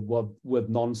Arthramid with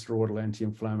non-steroidal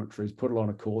anti-inflammatories, put it on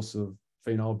a course of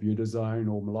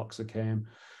phenylbutazone or meloxicam,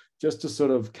 just to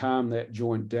sort of calm that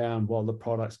joint down while the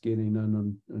product's getting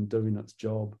in and doing its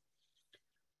job.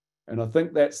 And I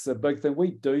think that's the big thing.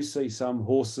 We do see some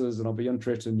horses, and I'll be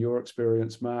interested in your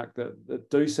experience, Mark, that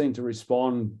do seem to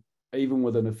respond even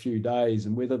within a few days,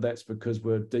 and whether that's because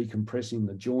we're decompressing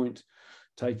the joint,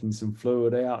 taking some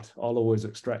fluid out. I'll always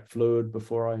extract fluid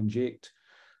before I inject,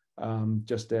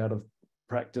 just out of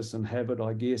practice and habit,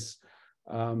 I guess.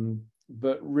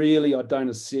 But really, I don't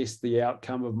assess the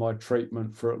outcome of my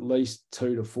treatment for at least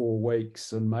 2 to 4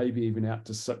 weeks, and maybe even out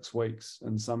to 6 weeks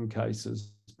in some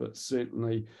cases. But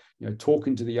certainly,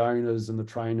 talking to the owners and the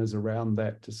trainers around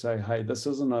that to say, hey, this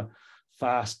isn't a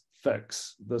fast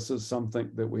fix. This is something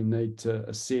that we need to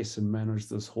assess and manage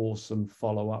this horse and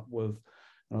follow up with.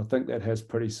 And I think that has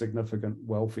pretty significant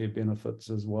welfare benefits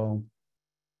as well.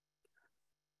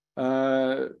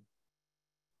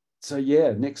 So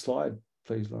yeah, next slide,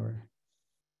 please, Laurie.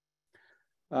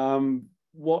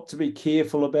 What to be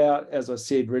careful about, as I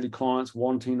said, really clients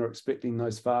wanting or expecting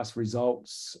those fast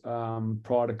results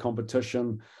prior to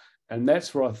competition. And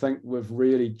that's where I think we've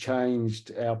really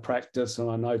changed our practice. And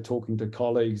I know, talking to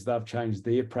colleagues, they've changed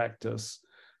their practice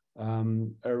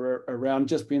around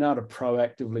just being able to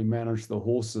proactively manage the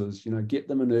horses, get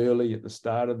them in early at the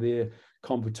start of their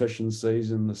competition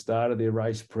season, the start of their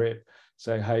race prep,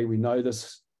 say, hey, we know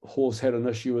this horse had an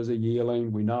issue as a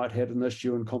yearling. We know it had an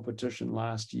issue in competition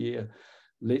last year.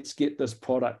 Let's get this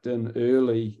product in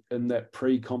early in that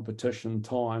pre-competition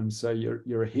time, so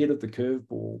you're ahead of the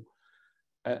curveball.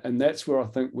 And that's where I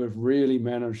think we've really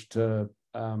managed to,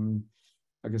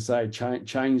 like I say,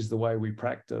 change the way we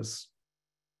practice.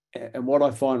 And what I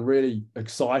find really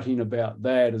exciting about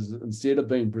that is, instead of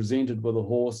being presented with a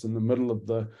horse in the middle of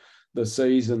the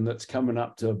season that's coming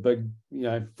up to a big,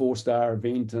 4-star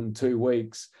event in 2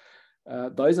 weeks,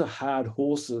 those are hard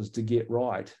horses to get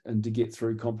right and to get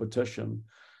through competition.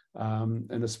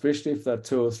 And especially if they're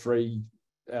 2 or 3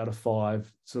 out of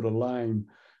 5 sort of lame.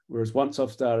 Whereas once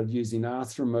I've started using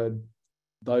Arthramid,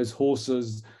 those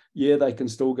horses, yeah, they can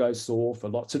still go sore for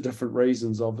lots of different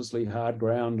reasons, obviously hard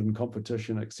ground and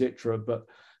competition, etc. But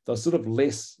they're sort of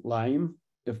less lame,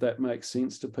 if that makes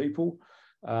sense to people.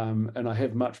 And I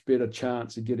have much better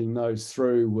chance of getting those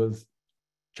through with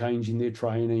changing their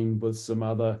training with some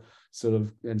other sort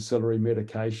of ancillary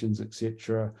medications,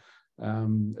 etc.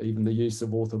 Even the use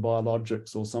of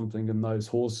orthobiologics or something in those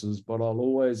horses. But I'll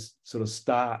always sort of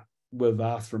start with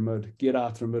Arthramid, get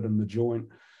Arthramid in the joint.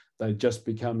 They just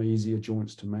become easier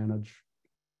joints to manage.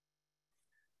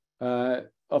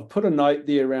 I've put a note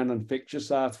there around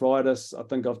infectious arthritis. I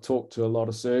think I've talked to a lot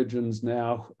of surgeons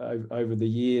now over the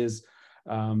years,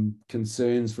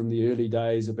 concerns from the early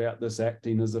days about this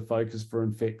acting as a focus for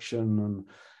infection,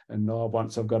 and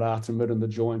once I've got Arthramid in the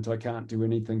joint, I can't do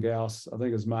anything else. I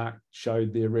think, as Mark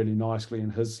showed there really nicely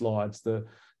in his slides, the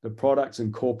product's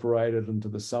incorporated into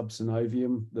the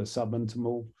subsynovium, the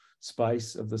subintimal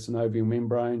space of the synovial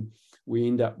membrane. We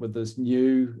end up with this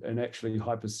new and actually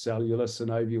hypercellular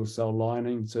synovial cell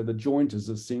lining. So the joint is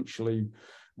essentially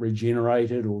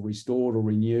regenerated or restored or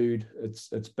renewed. It's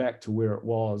back to where it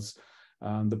was.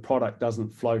 The product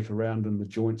doesn't float around in the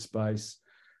joint space.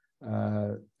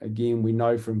 Again, we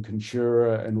know from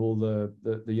Contura and all the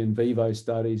in vivo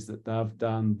studies that they've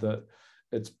done that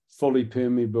it's fully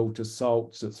permeable to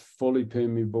salts, it's fully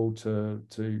permeable to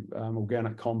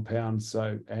organic compounds,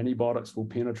 so antibiotics will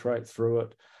penetrate through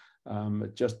it.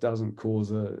 It just doesn't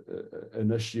cause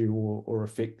an issue or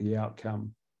affect the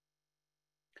outcome.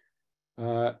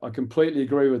 I completely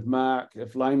agree with Mark.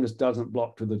 If lameness doesn't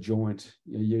block to the joint,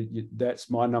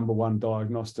 that's my #1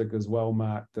 diagnostic as well,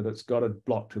 Mark, that it's got to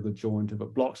block to the joint. If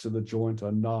it blocks to the joint, I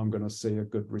know I'm going to see a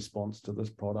good response to this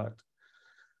product.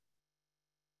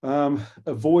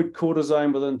 Avoid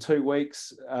cortisone within 2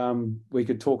 weeks. We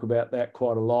could talk about that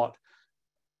quite a lot.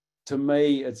 To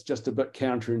me, it's just a bit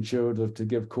counterintuitive to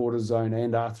give cortisone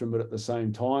and Arthramid at the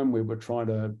same time. We were trying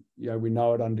to, we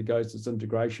know it undergoes this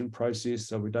integration process,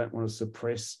 so we don't want to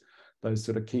suppress those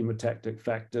sort of chemotactic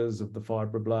factors of the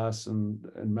fibroblasts and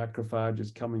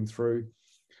macrophages coming through.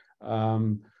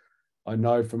 I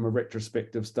know from a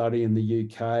retrospective study in the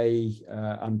UK,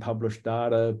 unpublished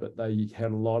data, but they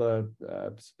had a lot of,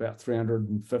 about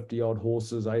 350 odd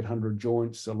horses, 800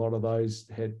 joints. A lot of those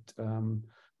had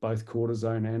both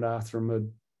cortisone and Arthramid,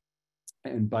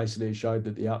 and basically it showed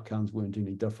that the outcomes weren't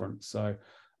any different. So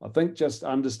I think just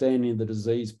understanding the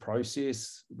disease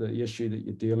process, the issue that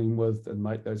you're dealing with, and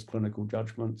make those clinical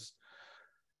judgments.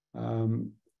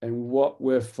 And what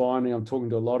we're finding, I'm talking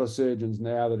to a lot of surgeons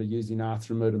now that are using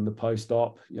Arthramid in the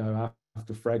post-op,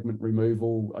 after fragment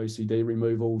removal, OCD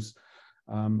removals.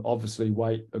 Obviously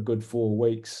wait a good 4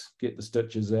 weeks, get the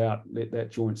stitches out, let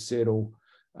that joint settle,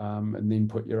 and then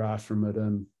put your Arthramid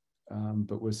in.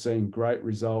 But we're seeing great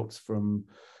results from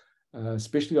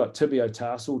especially like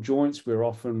tibiotarsal joints.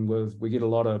 We get a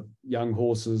lot of young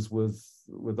horses with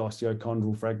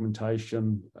osteochondral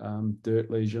fragmentation, dirt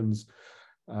lesions,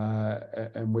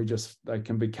 and they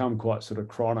can become quite sort of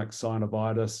chronic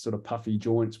synovitis, sort of puffy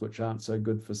joints, which aren't so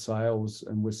good for sales,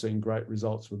 and we're seeing great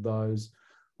results with those,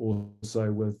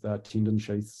 also with tendon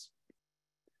sheaths.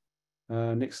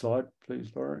 Next slide,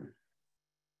 please, Laurie.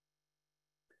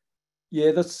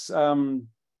 Yeah, this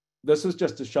is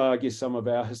just to show, I guess, some of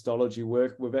our histology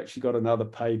work. We've actually got another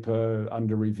paper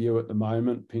under review at the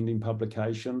moment, pending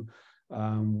publication,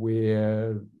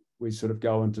 where we sort of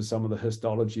go into some of the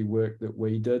histology work that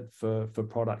we did for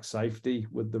product safety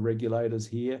with the regulators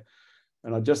here.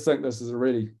 And I just think this is a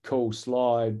really cool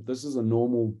slide. This is a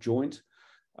normal joint,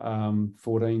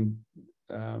 14,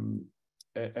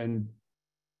 and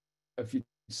if you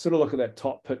sort of look at that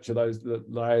top picture, the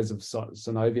layers of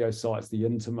synoviocytes, the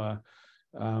intima,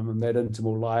 and that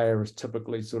intimal layer is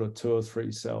typically sort of 2 or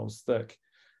 3 cells thick.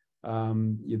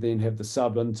 You then have the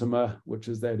subintima, which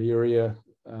is that area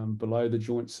below the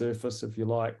joint surface, if you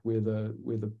like, where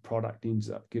the product ends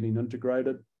up getting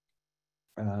integrated.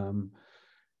 And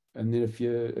then if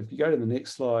you go to the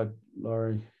next slide,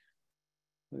 Laurie,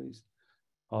 please.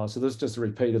 So this is just a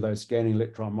repeat of those scanning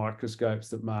electron microscopes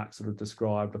that Mark sort of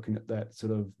described, looking at that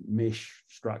sort of mesh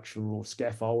structure or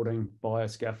scaffolding,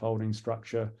 bioscaffolding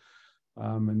structure.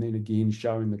 And then again,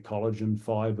 showing the collagen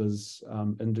fibers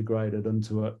integrated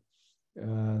into it.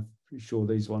 Pretty sure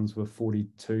these ones were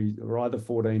 42, or either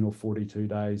 14 or 42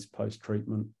 days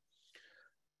post-treatment.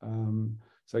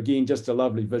 So again, just a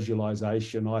lovely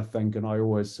visualization, I think, and I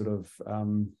always sort of,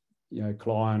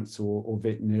 clients or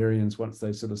veterinarians, once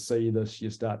they sort of see this, you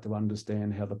start to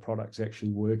understand how the product's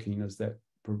actually working, as that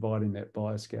providing that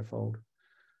bioscaffold.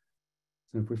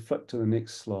 So if we flip to the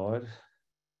next slide.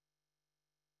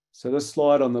 So this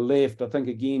slide on the left, I think,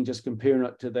 again, just comparing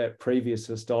it to that previous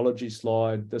histology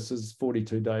slide, this is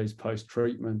 42 days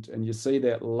post-treatment, and you see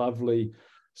that lovely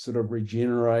sort of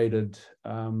regenerated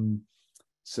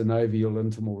synovial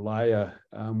intimal layer,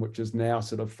 which is now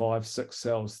sort of 5-6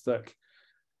 cells thick.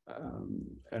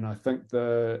 And I think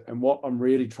what I'm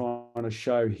really trying to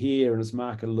show here, and as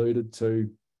Mark alluded to,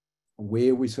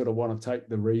 where we sort of want to take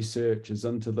the research is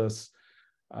into this,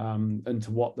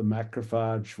 into what the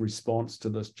macrophage response to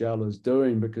this gel is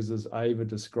doing, because as Ieva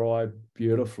described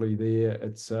beautifully there,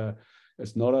 it's a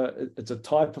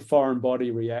type of foreign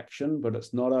body reaction, but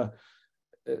it's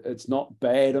not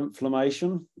bad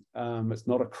inflammation. It's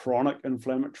not a chronic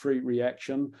inflammatory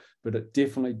reaction, but it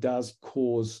definitely does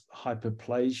cause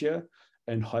hyperplasia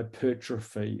and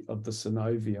hypertrophy of the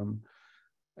synovium.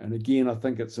 And again, I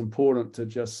think it's important to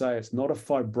just say it's not a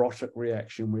fibrotic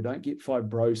reaction. We don't get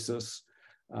fibrosis.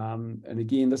 And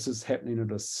again, this is happening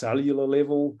at a cellular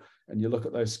level, and you look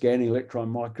at those scanning electron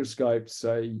microscopes,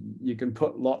 so you can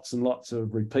put lots and lots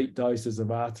of repeat doses of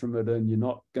Arthramid in, you're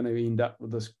not going to end up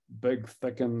with this big,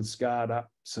 thickened, scarred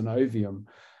up synovium.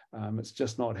 It's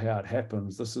just not how it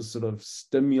happens. This is sort of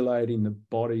stimulating the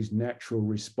body's natural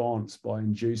response by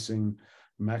inducing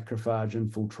macrophage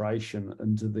infiltration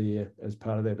into there as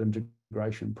part of that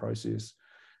integration process.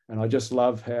 And I just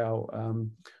love how,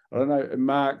 I don't know,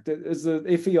 Mark, is the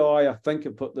FEI, I think,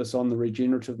 have put this on the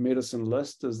regenerative medicine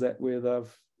list. Is that where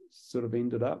they've sort of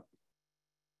ended up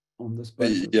on this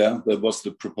basis? Yeah, that was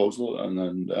the proposal. And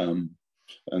then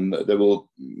and they will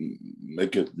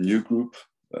make a new group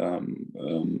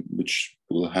which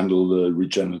will handle the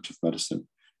regenerative medicine.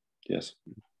 Yes.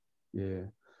 Yeah.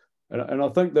 And I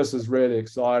think this is really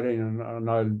exciting. And I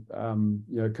know,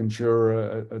 you know,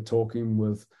 Contura are talking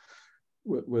with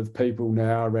people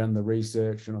now around the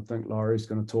research, and I think Laurie's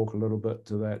going to talk a little bit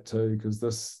to that too, because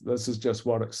this is just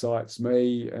what excites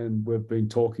me. And we've been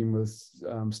talking with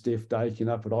Steph Dakin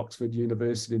up at Oxford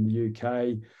University in the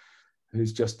UK,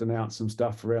 who's just announced some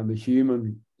stuff around the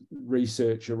human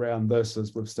research around this,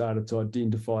 as we've started to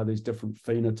identify these different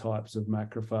phenotypes of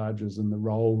macrophages and the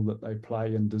role that they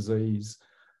play in disease.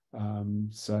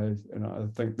 So, and I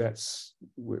think that's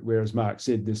where, as Mark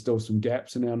said, there's still some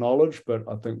gaps in our knowledge, but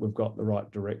I think we've got the right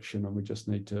direction, and we just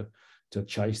need to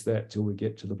chase that till we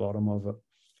get to the bottom of it.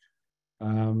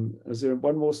 Is there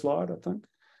one more slide, I think?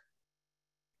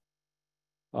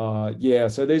 Yeah,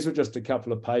 so these are just a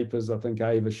couple of papers. I think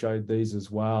Ieva showed these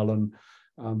as well. And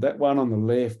that one on the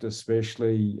left,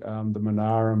 especially the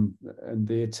Manarum and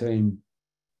their team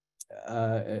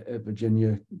at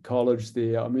Virginia College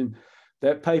there. I mean,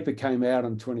 that paper came out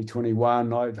in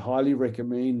 2021. I'd highly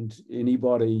recommend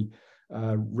anybody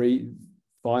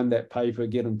find that paper,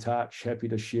 get in touch, happy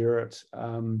to share it.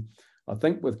 I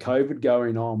think with COVID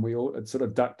going on, it sort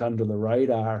of ducked under the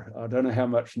radar. I don't know how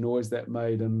much noise that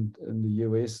made in the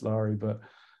US, Laurie, but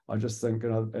I just think,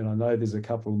 and I know there's a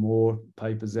couple more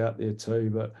papers out there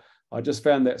too, but I just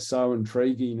found that so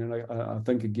intriguing. And I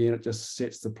think, again, it just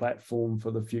sets the platform for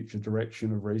the future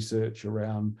direction of research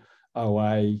around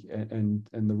OA and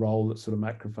the role that sort of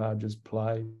macrophages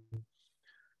play.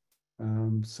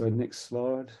 So next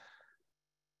slide.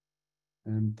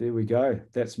 And there we go.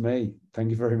 That's me. Thank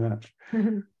you very much.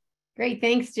 Great.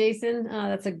 Thanks, Jason.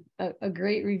 That's a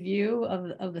great review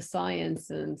of the science.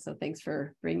 And so thanks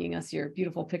for bringing us your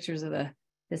beautiful pictures of the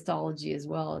histology as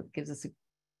well. It gives us a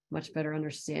much better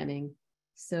understanding.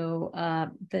 So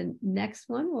the next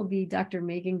one will be Dr.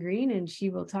 Megan Green, and she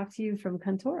will talk to you from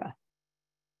Contura.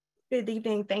 Good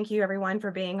evening. Thank you, everyone,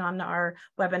 for being on our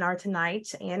webinar tonight.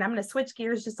 And I'm going to switch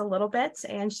gears just a little bit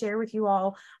and share with you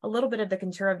all a little bit of the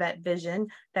Contura Vet vision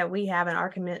that we have in our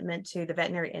commitment to the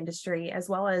veterinary industry, as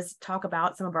well as talk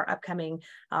about some of our upcoming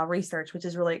research, which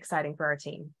is really exciting for our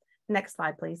team. Next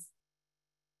slide, please.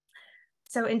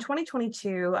 So in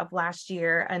 2022 of last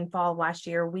year and fall of last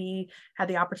year, we had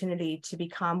the opportunity to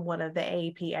become one of the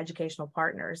AAP educational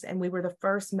partners. And we were the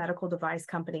first medical device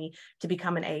company to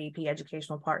become an AAP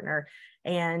educational partner.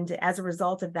 And as a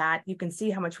result of that, you can see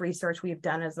how much research we've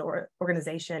done as an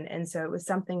organization. And so it was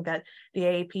something that the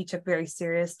AAP took very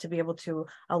serious to be able to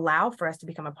allow for us to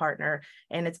become a partner.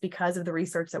 And it's because of the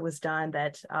research that was done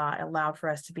that allowed for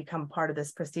us to become part of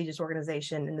this prestigious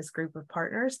organization and this group of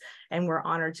partners. And we're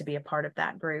honored to be a part of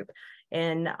that group.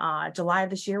 In July of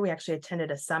this year, we actually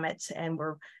attended a summit and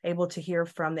were able to hear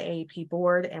from the AAP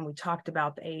board, and we talked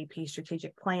about the AAP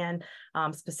strategic plan,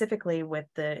 specifically with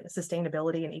the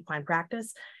sustainability in equine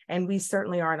practice. And we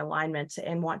certainly are in alignment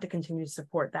and want to continue to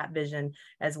support that vision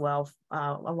as well,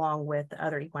 along with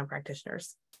other equine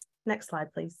practitioners. Next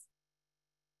slide, please.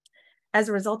 As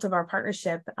a result of our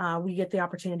partnership, we get the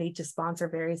opportunity to sponsor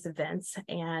various events.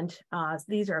 And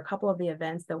these are a couple of the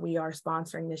events that we are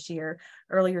sponsoring this year.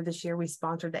 Earlier this year, we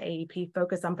sponsored the AAP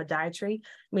Focus on Podiatry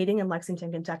meeting in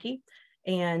Lexington, Kentucky.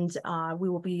 And we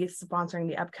will be sponsoring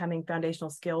the upcoming Foundational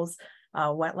Skills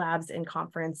Wet Labs and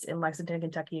Conference in Lexington,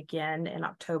 Kentucky again in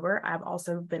October. I've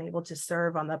also been able to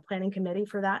serve on the planning committee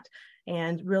for that.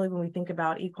 And really, when we think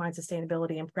about equine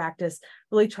sustainability in practice,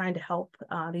 really trying to help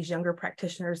these younger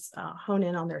practitioners hone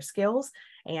in on their skills.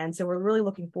 And so we're really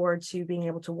looking forward to being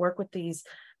able to work with these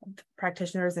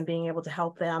practitioners and being able to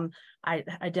help them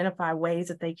identify ways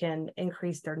that they can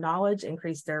increase their knowledge,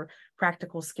 increase their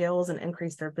practical skills, and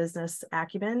increase their business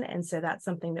acumen. And so that's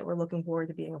something that we're looking forward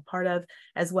to being a part of,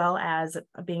 as well as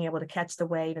being able to catch the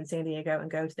wave in San Diego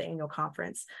and go to the annual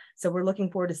conference. So we're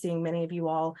looking forward to seeing many of you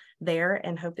all there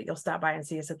and hope that you'll stop by and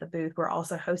see us at the booth. We're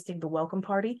also hosting the welcome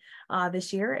party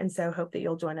this year, and so hope that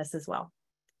you'll join us as well.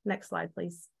 Next slide,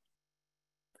 please.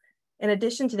 In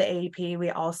addition to the AAP, we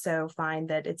also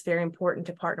find that it's very important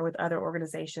to partner with other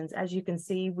organizations. As you can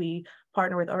see, we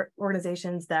partner with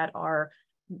organizations that are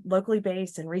locally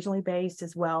based and regionally based,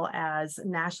 as well as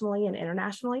nationally and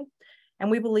internationally. And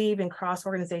we believe in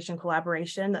cross-organization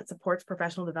collaboration that supports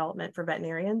professional development for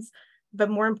veterinarians. But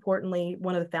more importantly,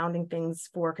 one of the founding things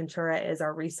for Contura is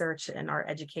our research and our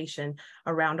education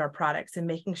around our products, and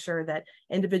making sure that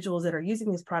individuals that are using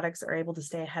these products are able to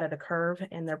stay ahead of the curve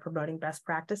and they're promoting best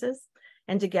practices.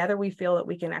 And together we feel that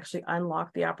we can actually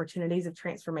unlock the opportunities of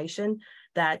transformation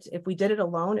that if we did it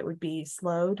alone, it would be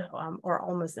slowed or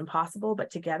almost impossible. But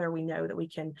together we know that we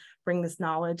can bring this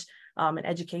knowledge and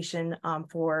education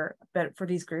for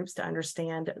these groups to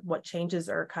understand what changes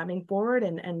are coming forward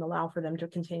and allow for them to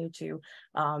continue to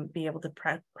be able to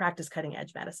practice cutting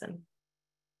edge medicine.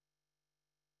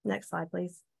 Next slide,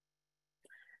 please.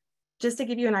 Just to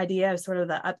give you an idea of sort of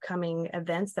the upcoming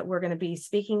events that we're going to be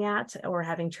speaking at or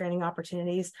having training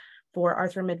opportunities for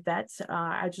ArthramidVet,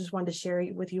 I just wanted to share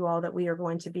with you all that we are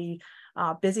going to be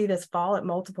busy this fall at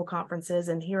multiple conferences,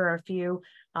 and here are a few.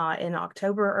 In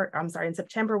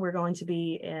September, we're going to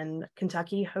be in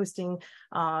Kentucky hosting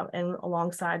and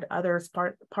alongside other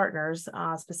partners,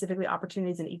 specifically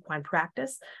opportunities in equine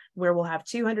practice, where we'll have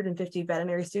 250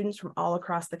 veterinary students from all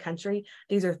across the country.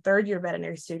 These are third-year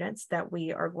veterinary students that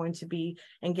we are going to be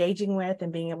engaging with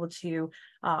and being able to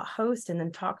host and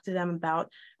then talk to them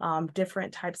about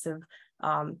different types of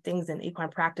things in equine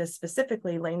practice,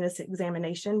 specifically lameness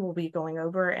examination we'll be going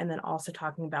over, and then also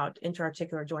talking about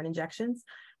intra-articular joint injections.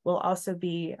 We'll also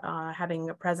be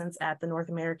having a presence at the North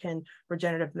American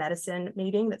Regenerative Medicine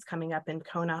meeting that's coming up in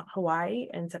Kona, Hawaii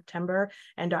in September.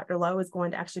 And Dr. Lowe is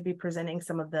going to actually be presenting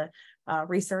some of the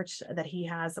research that he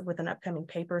has with an upcoming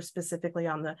paper specifically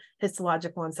on the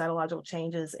histological and cytological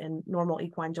changes in normal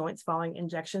equine joints following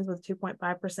injections with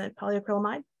 2.5%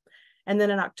 polyacrylamide. And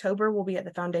then in October, we'll be at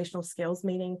the Foundational Skills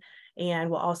meeting, and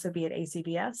we'll also be at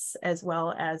ACVS as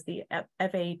well as the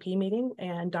FAAP meeting.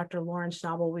 And Dr. Lauren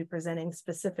Schnabel will be presenting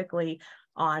specifically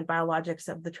on biologics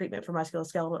of the treatment for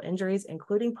musculoskeletal injuries,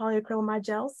 including polyacrylamide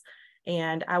gels.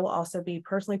 And I will also be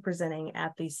personally presenting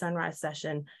at the Sunrise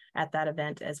session at that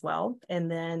event as well.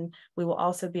 And then we will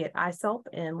also be at ISELP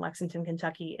in Lexington,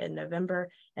 Kentucky in November.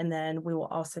 And then we will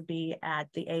also be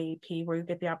at the AAP, where you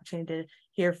get the opportunity to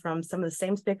hear from some of the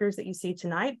same speakers that you see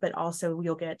tonight, but also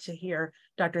you'll get to hear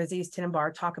Dr. Aziz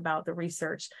Tinambar talk about the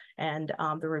research and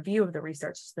the review of the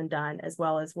research that's been done, as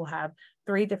well as we'll have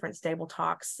 3 different stable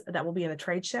talks that will be in the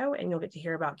trade show, and you'll get to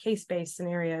hear about case-based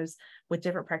scenarios with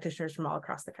different practitioners from all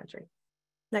across the country.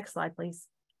 Next slide, please.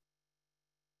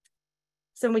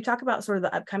 So when we talk about sort of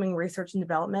the upcoming research and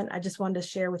development, I just wanted to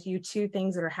share with you 2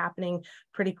 things that are happening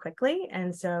pretty quickly.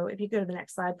 And so if you go to the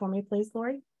next slide for me, please,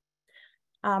 Laurie.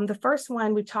 The first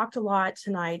one, we talked a lot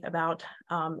tonight about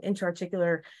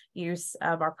intra-articular use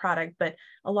of our product, but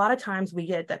a lot of times we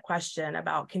get that question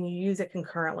about, can you use it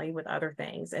concurrently with other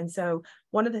things? And so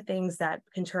one of the things that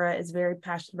Contura is very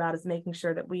passionate about is making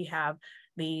sure that we have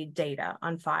the data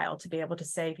on file to be able to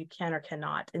say if you can or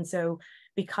cannot. And so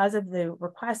because of the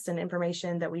requests and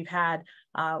information that we've had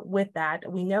with that,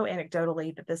 we know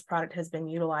anecdotally that this product has been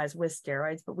utilized with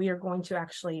steroids, but we are going to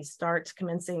actually start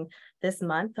commencing this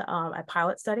month a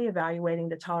pilot study evaluating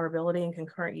the tolerability and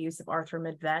concurrent use of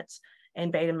ArthramidVet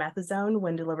and betamethasone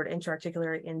when delivered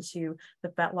intra-articular into the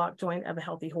fetlock joint of a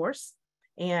healthy horse.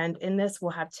 And in this,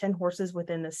 we'll have 10 horses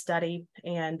within the study,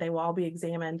 and they will all be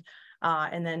examined.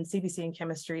 And then CBC and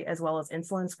chemistry, as well as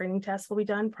insulin screening tests will be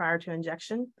done prior to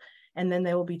injection. And then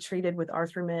they will be treated with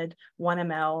Arthramid 1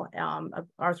 ml of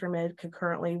Arthramid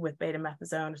concurrently with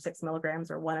betamethasone 6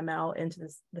 milligrams or 1 ml into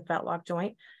the fetlock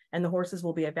joint. And the horses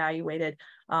will be evaluated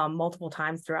multiple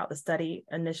times throughout the study,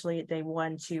 initially at day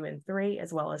 1, 2, and 3,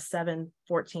 as well as 7,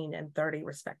 14, and 30,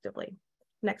 respectively.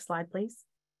 Next slide, please.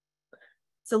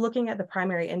 So looking at the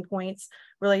primary endpoints,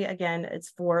 really, again, it's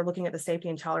for looking at the safety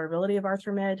and tolerability of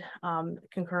Arthramid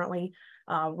concurrently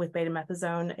with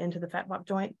betamethasone into the fetlock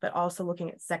joint, but also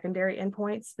looking at secondary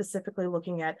endpoints, specifically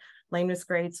looking at lameness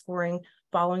grade scoring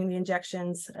following the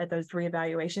injections at those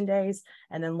reevaluation days,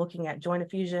 and then looking at joint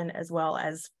effusion as well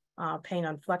as pain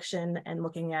on flexion, and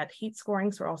looking at heat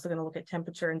scoring. So we're also going to look at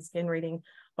temperature and skin reading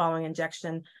following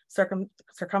injection,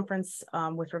 circumference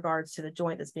with regards to the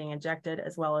joint that's being injected,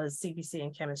 as well as CBC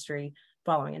and chemistry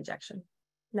following injection.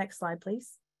 Next slide,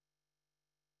 please.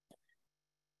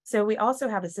 So we also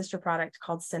have a sister product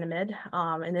called Cinnamid,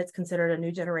 and it's considered a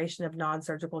new generation of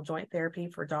non-surgical joint therapy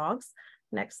for dogs.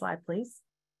 Next slide, please.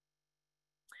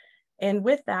 And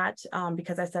with that,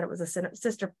 because I said it was a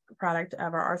sister product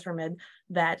of our Arthramid,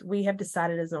 that we have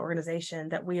decided as an organization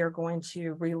that we are going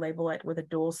to relabel it with a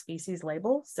dual species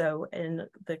label. So in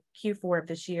the Q4 of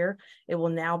this year, it will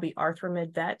now be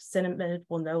ArthramidVet. Cinnamid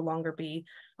will no longer be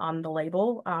on the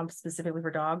label specifically for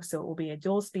dogs. So it will be a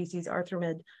dual species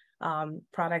Arthramid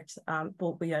product,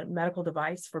 will be a medical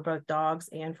device for both dogs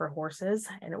and for horses,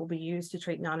 and it will be used to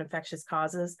treat non-infectious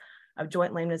causes of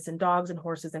joint lameness in dogs and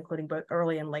horses, including both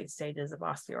early and late stages of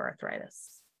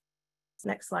osteoarthritis.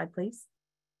 Next slide, please.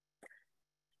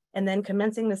 And then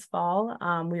commencing this fall,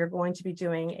 we are going to be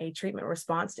doing a treatment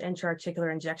response to intra-articular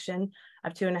injection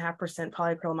of 2.5%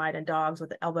 polyacrylamide in dogs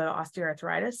with elbow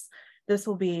osteoarthritis. This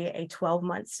will be a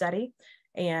 12-month study.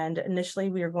 And initially,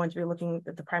 we are going to be looking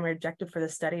at the primary objective for the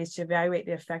study is to evaluate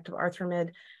the effect of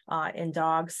Arthramid in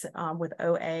dogs with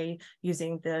OA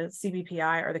using the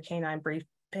CBPI or the Canine Brief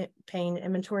Pain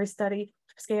Inventory Study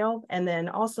scale, and then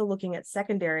also looking at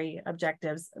secondary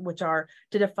objectives, which are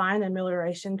to define the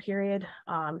amelioration period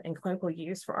in clinical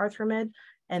use for Arthramid,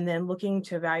 and then looking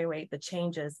to evaluate the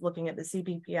changes, looking at the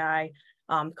CBPI,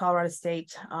 Colorado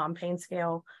State Pain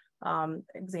Scale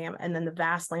exam, and then the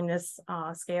VAS lameness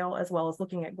scale, as well as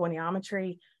looking at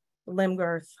goniometry, limb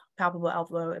girth, palpable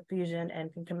elbow effusion,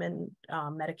 and concomitant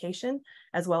medication,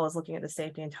 as well as looking at the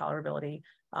safety and tolerability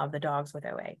of the dogs with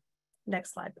OA.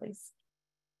 Next slide, please.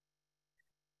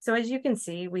 So as you can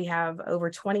see, we have over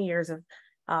 20 years of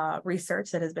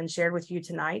research that has been shared with you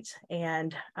tonight,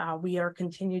 and we are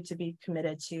continued to be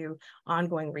committed to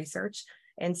ongoing research.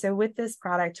 And so with this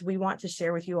product, we want to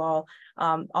share with you all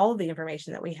of the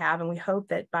information that we have, and we hope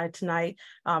that by tonight,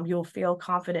 you'll feel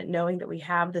confident knowing that we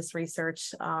have this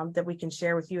research that we can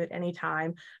share with you at any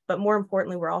time. But more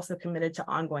importantly, we're also committed to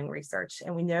ongoing research,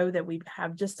 and we know that we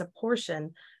have just a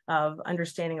portion of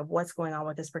understanding of what's going on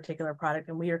with this particular product,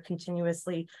 and we are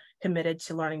continuously committed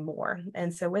to learning more.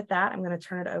 And so with that, I'm going to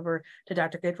turn it over to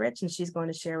Dr. Goodrich, and she's going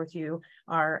to share with you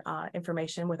our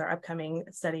information with our upcoming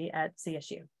study at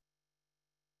CSU.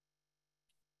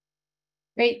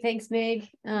 Great, thanks, Meg.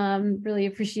 Really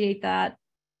appreciate that,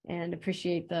 and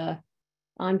appreciate the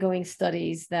ongoing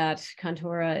studies that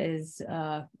Contura is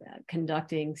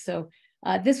conducting. So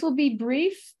this will be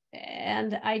brief,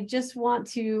 and I just want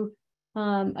to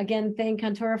again thank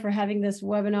Contura for having this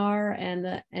webinar, and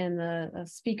the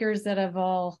speakers that have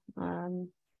all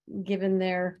given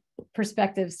their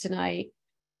perspectives tonight.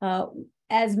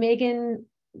 As Megan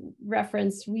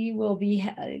referenced, we will be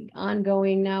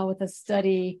ongoing now with a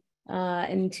study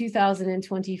in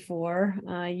 2024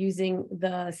 using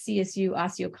the CSU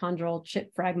osteochondral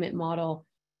chip fragment model.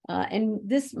 And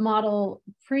this model,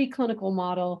 preclinical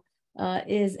model,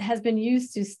 has been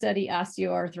used to study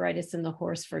osteoarthritis in the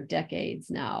horse for decades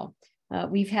now.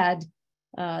 We've had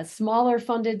smaller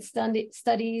funded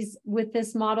studies with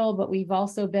this model, but we've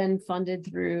also been funded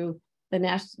through the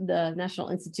National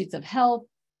Institutes of Health,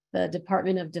 the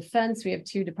Department of Defense. We have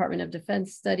 2 Department of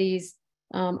Defense studies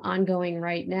ongoing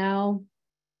right now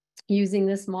using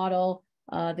this model,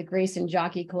 the Grayson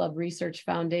Jockey Club Research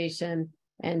Foundation.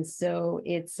 And so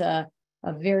it's a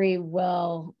very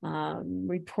well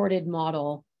reported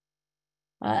model.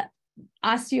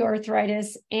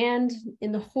 Osteoarthritis, and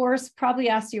in the horse, probably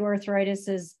osteoarthritis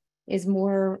is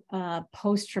more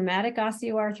post-traumatic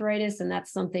osteoarthritis, and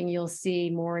that's something you'll see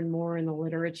more and more in the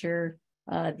literature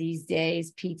these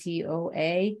days,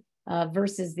 PTOA,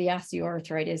 versus the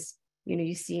osteoarthritis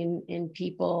you see in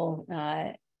people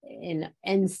in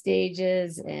end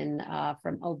stages and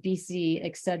from obesity,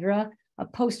 etc. A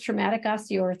post-traumatic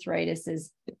osteoarthritis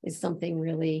is something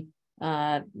really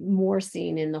more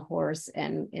seen in the horse,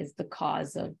 and is the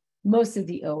cause of most of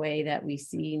the OA that we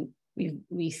see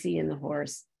in the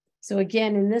horse. So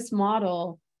again, in this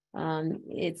model,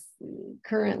 it's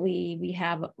currently we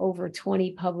have over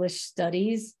 20 published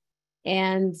studies,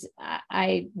 and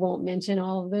I won't mention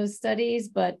all of those studies,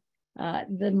 but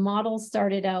the model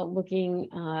started out looking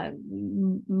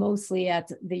mostly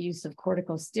at the use of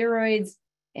corticosteroids,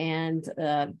 and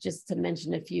just to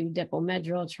mention a few,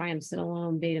 depomedrol,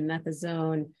 triamcinolone,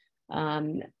 betamethasone,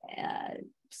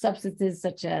 substances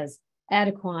such as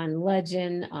Equine,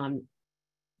 Legend,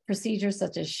 procedures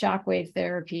such as shockwave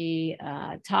therapy,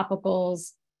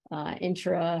 topicals,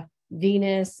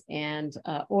 intravenous, and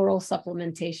oral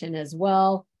supplementation as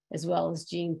well as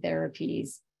gene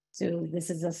therapies. So this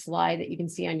is a slide that you can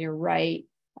see on your right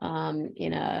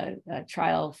in a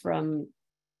trial from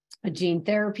a gene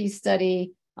therapy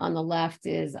study. On the left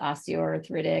is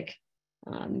osteoarthritic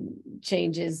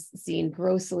changes seen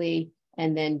grossly,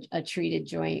 and then a treated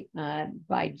joint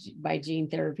by gene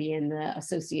therapy, and the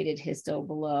associated histo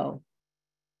below.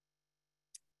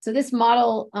 So this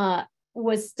model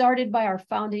was started by our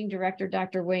founding director,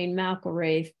 Dr. Wayne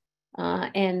McIIlwraith,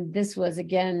 and this was,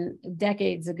 again,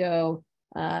 decades ago,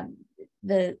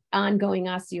 the ongoing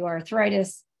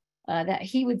osteoarthritis that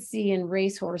he would see in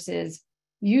racehorses,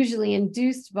 usually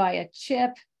induced by a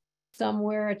chip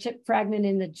somewhere, a chip fragment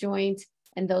in the joint,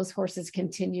 and those horses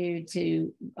continue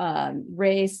to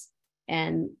race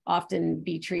and often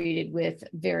be treated with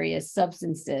various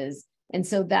substances. And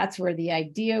so that's where the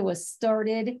idea was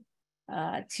started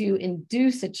to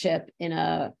induce a chip in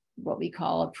what we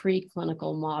call a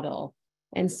preclinical model.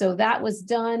 And so that was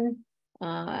done.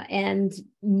 And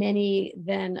many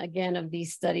then again of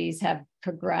these studies have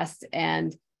progressed,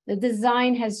 and the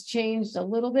design has changed a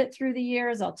little bit through the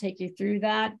years. I'll take you through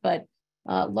that, but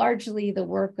largely the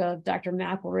work of Dr.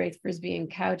 McIIlwraith, Frisbee,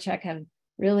 and Kowchek have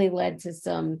really led to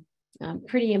some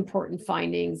pretty important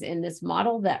findings in this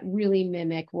model that really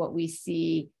mimic what we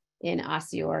see in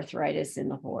osteoarthritis in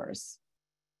the horse.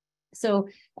 So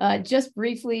just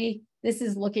briefly, this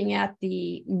is looking at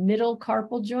the middle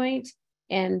carpal joint,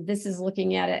 and this is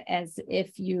looking at it as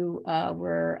if you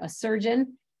were a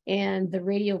surgeon, and the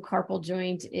radiocarpal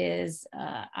joint is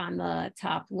on the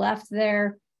top left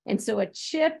there. And so a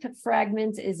chip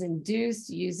fragment is induced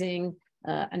using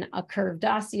a curved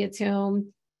osteotome,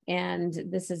 and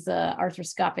this is an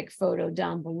arthroscopic photo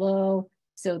down below.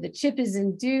 So the chip is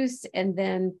induced, and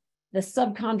then the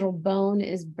subchondral bone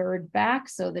is burred back,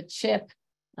 so the chip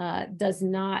does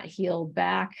not heal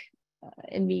back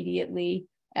immediately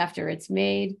after it's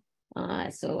made.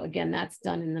 So again, that's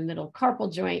done in the middle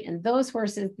carpal joint, and those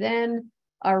horses then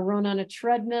are run on a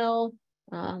treadmill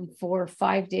for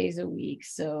 5 days a week.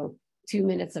 So 2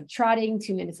 minutes of trotting,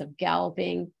 2 minutes of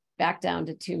galloping, back down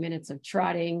to 2 minutes of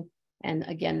trotting. And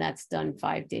again, that's done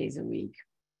 5 days a week.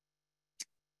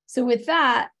 So with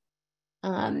that,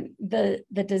 the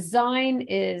design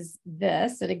is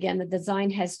this, and again, the design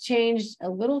has changed a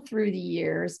little through the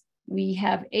years. We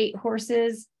have 8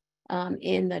 horses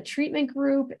in the treatment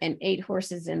group and 8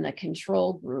 horses in the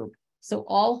control group. So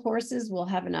all horses will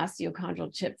have an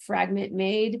osteochondral chip fragment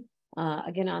made,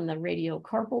 again, on the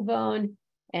radiocarpal bone,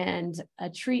 and a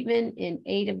treatment in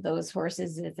 8 of those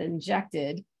horses is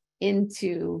injected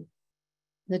into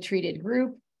the treated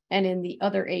group. And in the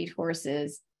other 8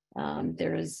 horses,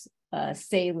 there's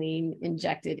saline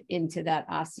injected into that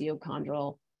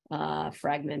osteochondral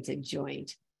fragmented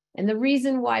joint. And the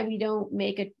reason why we don't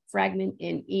make a fragment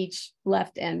in each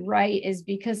left and right is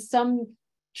because some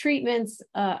treatments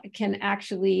can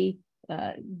actually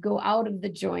go out of the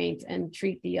joint and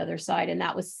treat the other side. And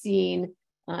that was seen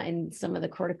in some of the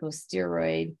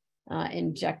corticosteroid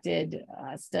injected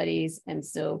studies. And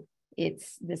so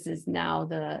this is now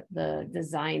the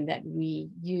design that we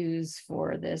use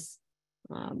for this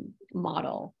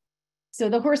model. So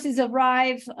the horses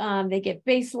arrive, they get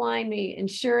baseline, we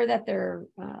ensure that they're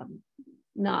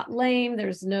not lame,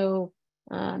 there's no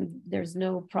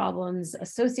problems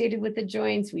associated with the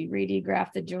joints, we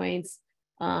radiograph the joints,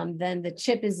 then the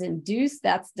chip is induced,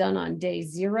 that's done on day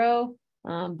 0.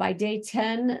 By day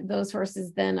 10, those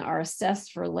horses then are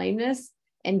assessed for lameness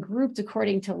and grouped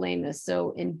according to lameness.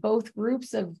 So in both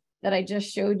groups that I just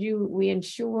showed you, we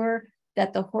ensure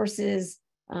that the horses'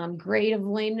 grade of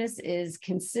lameness is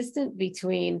consistent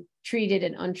between treated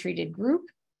and untreated group.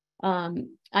 On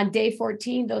day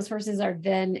 14, those horses are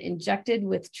then injected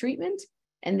with treatment,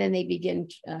 and then they begin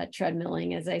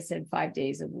treadmilling, as I said, 5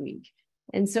 days a week.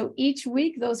 And so each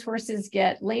week, those horses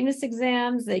get lameness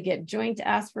exams, they get joint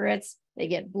aspirates, they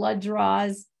get blood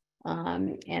draws,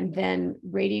 and then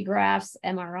radiographs,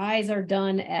 MRIs are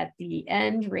done at the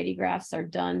end. Radiographs are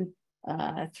done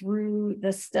through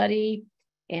the study.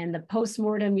 And the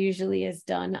postmortem usually is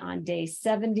done on day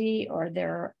 70 or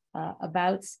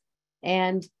thereabouts.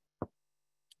 And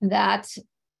that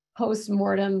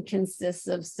postmortem consists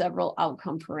of several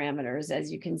outcome parameters,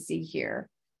 as you can see here.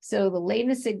 So the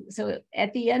lameness, so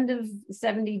at the end of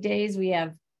 70 days, we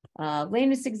have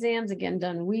lameness exams, again,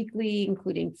 done weekly,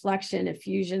 including flexion,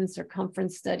 effusion,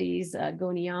 circumference studies,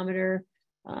 goniometer.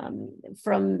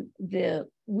 From the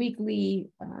weekly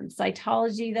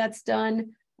cytology that's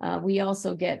done, we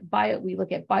also we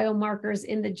look at biomarkers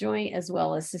in the joint as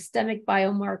well as systemic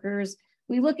biomarkers.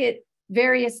 We look at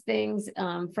various things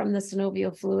from the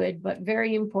synovial fluid, but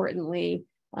very importantly,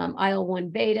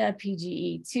 IL-1 beta,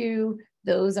 PGE2,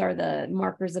 those are the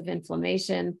markers of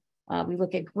inflammation. We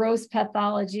look at gross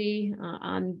pathology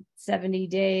on 70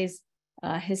 days,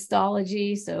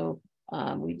 histology. So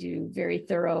we do very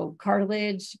thorough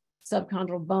cartilage,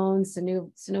 subchondral bones,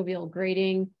 synovial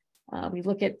grading. We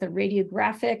look at the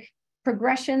radiographic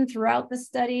progression throughout the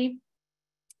study,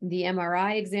 the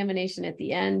MRI examination at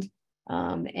the end,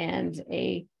 and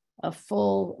a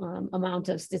full amount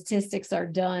of statistics are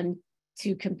done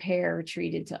to compare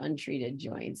treated to untreated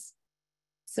joints.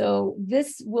 So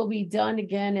this will be done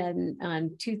again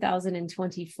in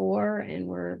 2024, and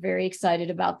we're very excited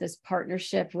about this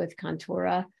partnership with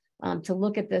Contura to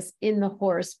look at this in the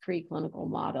horse preclinical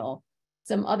model.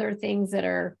 Some other things that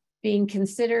are being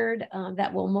considered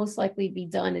that will most likely be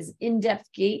done is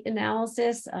in-depth gait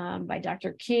analysis by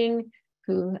Dr. King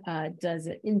who does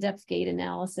an in-depth gait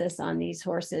analysis on these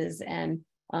horses and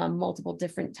multiple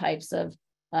different types of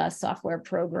software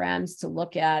programs to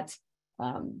look at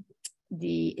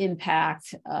the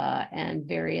impact and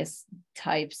various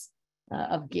types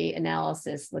of gait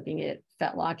analysis, looking at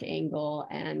fetlock angle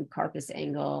and carpus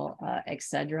angle,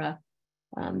 etc.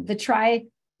 The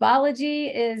tribology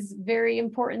is very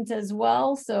important as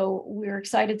well. So we're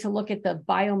excited to look at the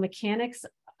biomechanics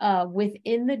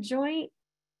within the joint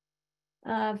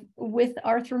with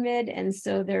Arthramid. And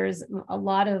so there's a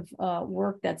lot of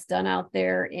work that's done out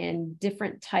there in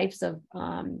different types of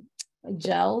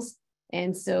gels.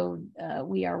 And so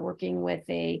we are working with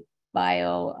a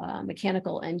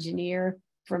biomechanical engineer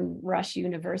from Rush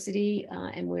University,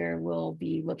 and where we'll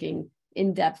be looking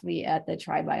in-depthly at the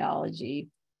tribiology.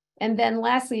 And then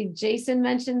lastly, Jason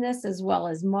mentioned this as well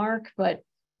as Mark, but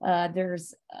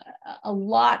there's a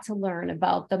lot to learn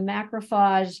about the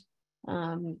macrophage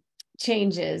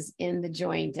changes in the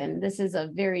joint. And this is a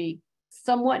very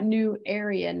somewhat new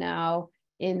area now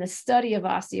in the study of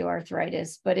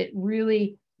osteoarthritis, but it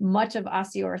really, much of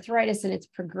osteoarthritis and its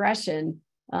progression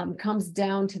comes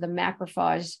down to the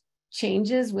macrophage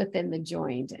changes within the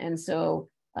joint. And so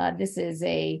this is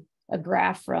a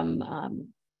graph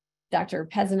from Dr.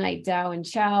 Pezzanite, Dow, and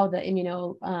Chow, the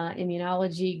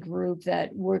immunology group that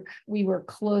we work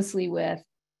closely with.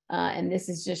 And this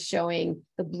is just showing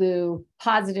the blue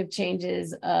positive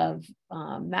changes of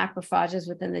macrophages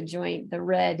within the joint, the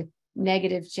red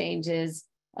negative changes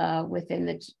within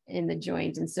the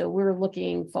joint. And so we're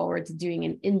looking forward to doing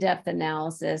an in-depth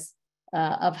analysis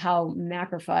of how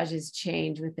macrophages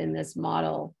change within this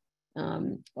model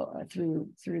through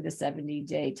the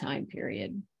 70-day time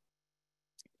period.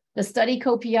 The study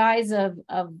co-PIs of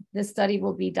this study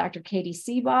will be Dr. Katie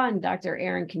Seba and Dr.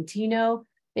 Aaron Contino.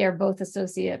 They are both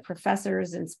associate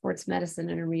professors in sports medicine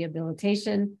and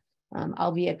rehabilitation.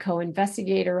 I'll be a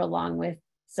co-investigator along with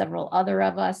several other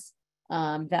of us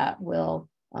that will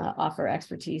offer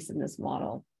expertise in this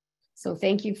model. So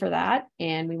thank you for that.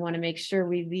 And we want to make sure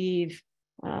we leave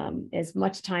as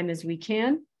much time as we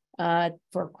can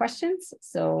for questions.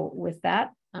 So with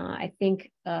that, I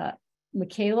think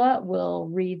Michaela will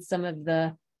read some of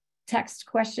the text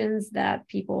questions that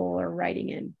people are writing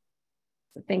in.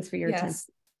 So thanks for your attention.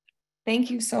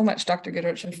 Thank you so much, Dr.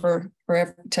 Goodrich, and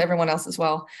to everyone else as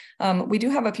well. We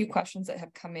do have a few questions that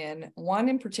have come in. One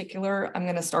in particular, I'm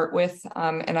going to start with,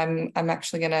 and I'm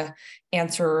actually going to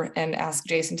answer and ask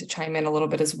Jason to chime in a little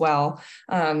bit as well.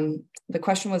 The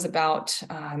question was about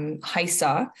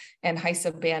HISA and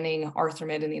HISA banning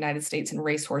Arthramid in the United States and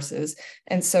racehorses.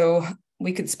 And so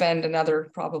we could spend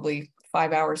another probably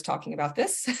 5 hours talking about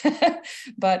this,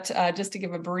 but just to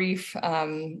give a brief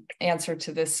answer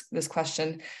to this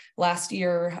question, last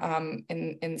year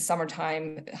in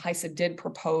summertime, HISA did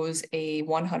propose a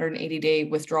 180-day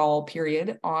withdrawal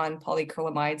period on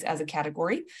polyacrylamide as a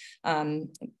category.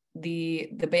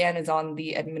 The ban is on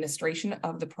the administration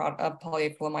of the of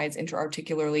polyacrylamide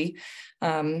intra-articularly.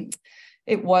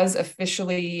 It was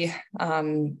officially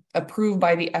approved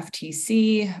by the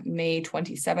FTC May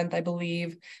 27th, I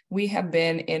believe. We have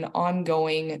been in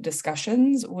ongoing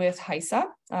discussions with HISA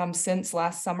since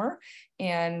last summer,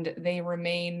 and they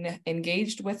remain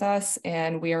engaged with us,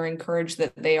 and we are encouraged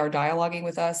that they are dialoguing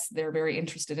with us. They're very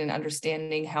interested in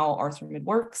understanding how Arthramid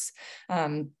works.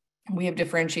 We have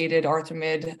differentiated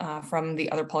Arthramid from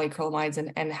the other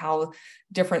polyacrylamides and how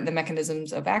different the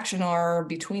mechanisms of action are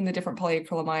between the different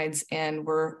polyacrylamides. And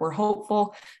we're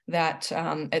hopeful that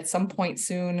at some point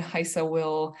soon, HISA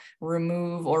will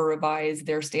remove or revise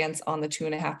their stance on the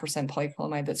 2.5%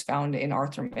 polyacrylamide that's found in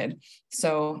Arthramid.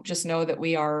 So just know that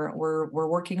we're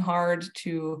working hard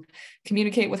to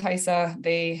communicate with HISA.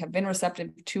 They have been receptive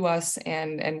to us,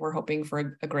 and we're hoping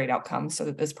for a great outcome so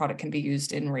that this product can be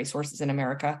used in racehorses in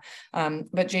America.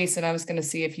 But Jason, I was going to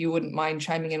see if you wouldn't mind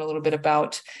chiming in a little bit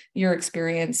about your experience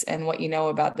and what you know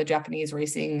about the Japanese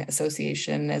Racing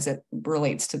Association as it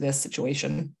relates to this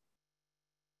situation.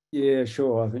 Yeah,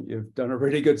 sure. I think you've done a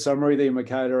really good summary there,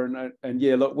 Michaela. And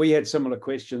yeah, look, we had similar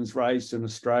questions raised in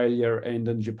Australia and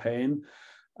in Japan.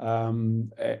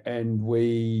 And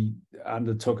we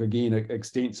undertook, again,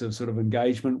 extensive sort of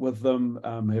engagement with them,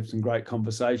 have some great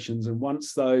conversations. And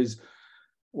once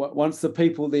the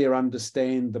people there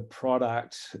understand the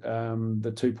product,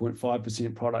 the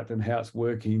 2.5% product and how it's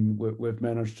working, we've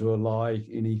managed to allay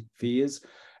any fears.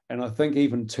 And I think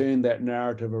even turn that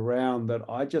narrative around that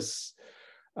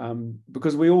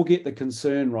because we all get the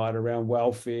concern, right, around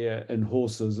welfare in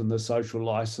horses and the social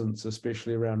license,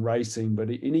 especially around racing, but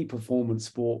any performance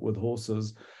sport with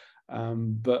horses.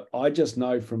 But I just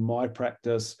know from my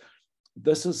practice,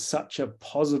 this is such a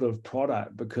positive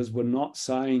product, because we're not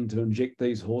saying to inject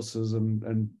these horses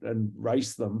and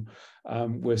race them.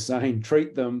 We're saying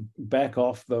treat them, back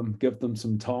off them, give them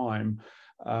some time.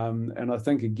 And I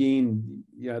think, again,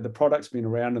 the product's been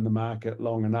around in the market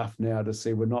long enough now to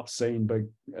see we're not seeing big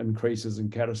increases in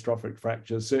catastrophic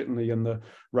fractures, certainly in the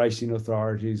racing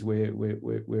authorities where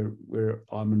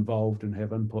I'm involved and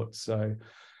have input. So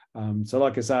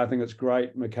like I say, I think it's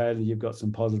great, Michaela, you've got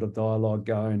some positive dialogue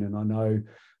going, and I know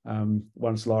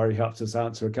once Laurie helps us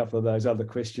answer a couple of those other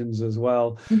questions as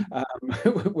well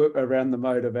around the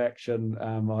mode of action,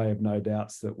 I have no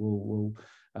doubts that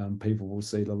people will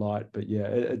see the light. But yeah,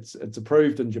 it's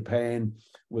approved in Japan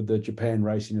with the Japan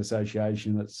Racing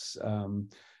Association. It's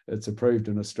approved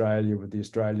in Australia with the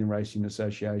Australian Racing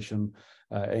Association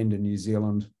and in New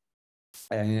Zealand.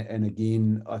 And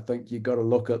again, I think you've got to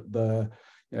look at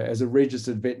as a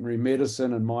registered veterinary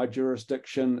medicine in my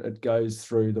jurisdiction, it goes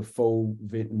through the full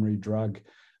veterinary drug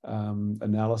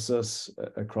analysis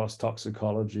across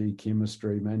toxicology,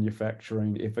 chemistry,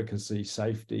 manufacturing, efficacy,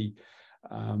 safety.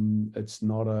 It's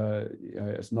not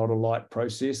a light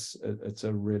process. It's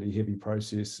a really heavy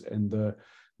process, and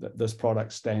this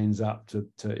product stands up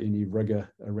to any rigor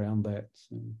around that.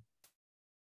 So.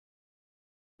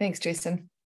 Thanks, Jason.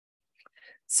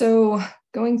 So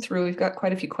going through, we've got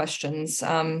quite a few questions.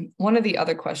 One of the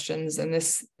other questions, and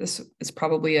this is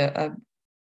probably a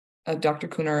Dr.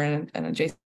 Koene and a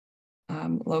Jason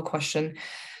Lowe question,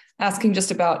 asking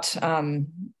just about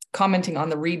commenting on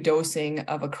the redosing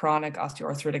of a chronic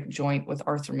osteoarthritic joint with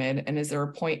Arthramid, and is there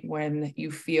a point when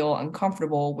you feel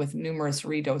uncomfortable with numerous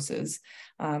redoses?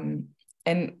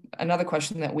 And another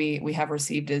question that we have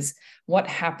received is, what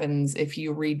happens if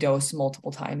you redose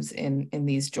multiple times in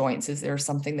these joints? Is there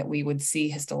something that we would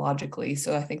see histologically?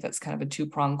 So I think that's kind of a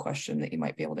two-pronged question that you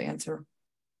might be able to answer.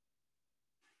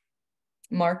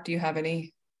 Mark, do you have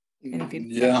any feedback?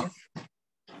 Yeah.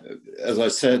 As I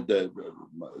said,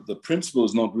 the principle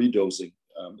is not redosing.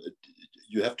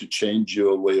 You have to change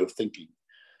your way of thinking.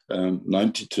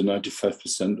 90 to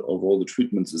 95% of all the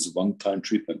treatments is a one-time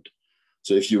treatment.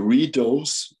 So if you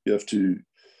redose, you have to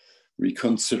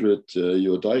reconsider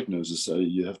your diagnosis.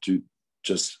 You have to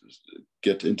just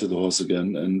get into the horse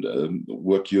again and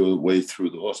work your way through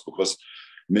the horse, because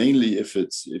mainly if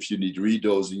you need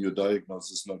redosing, your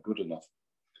diagnosis is not good enough,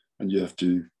 and you have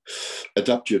to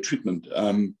adapt your treatment.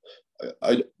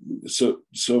 So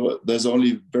there's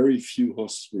only very few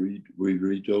horses we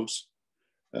redose,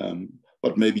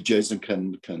 but maybe Jason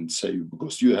can say,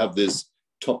 because you have this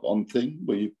top-on thing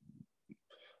where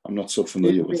I'm not so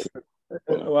familiar with it.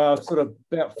 Well, sort of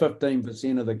about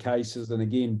 15% of the cases, and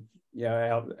again,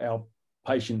 our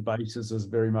patient basis is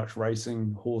very much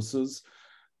racing horses.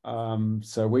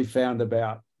 So we found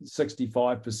about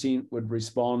 65% would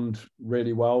respond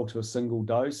really well to a single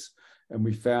dose, and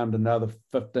we found another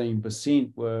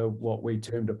 15% were what we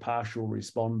termed a partial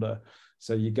responder.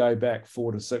 So you go back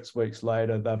 4 to 6 weeks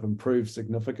later, they've improved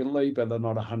significantly, but they're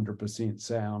not 100%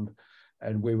 sound,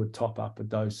 and we would top up a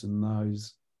dose in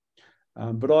those.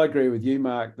 But I agree with you,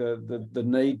 Mark, the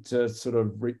need to sort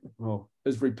of,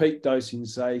 is repeat dosing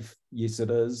safe? Yes, it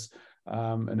is.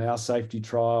 In our safety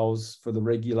trials for the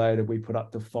regulator, we put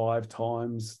up to 5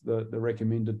 times the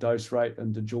recommended dose rate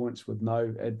into joints with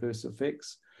no adverse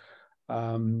effects.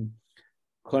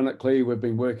 Clinically, we've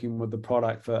been working with the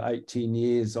product for 8-10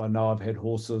 years. I know I've had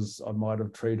horses I might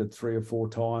have treated 3 or 4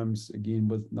 times, again,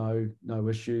 with no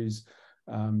issues.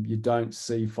 You don't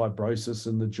see fibrosis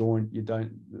in the joint. You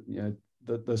don't,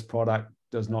 this product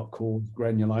does not cause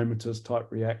granulomatous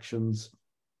type reactions.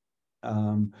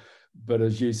 But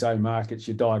as you say, Mark, it's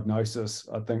your diagnosis.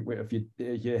 I think if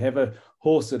you have a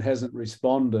horse that hasn't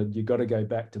responded, you've got to go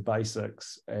back to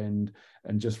basics and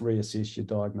just reassess your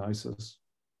diagnosis.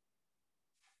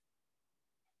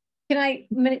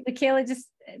 Michaela,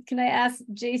 can I ask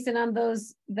Jason, on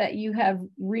those that you have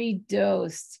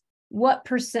redosed, what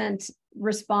 %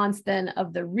 response then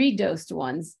of the redosed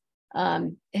ones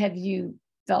have you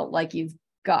felt like you've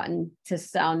gotten to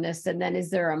soundness? And then is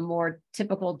there a more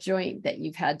typical joint that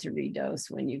you've had to redose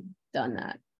when you've done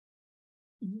that?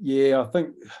 Yeah, I think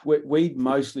we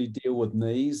mostly deal with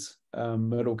knees,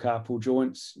 middle carpal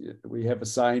joints. We have a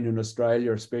saying in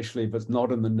Australia, especially if it's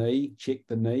not in the knee, check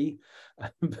the knee,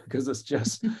 because it's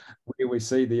just where we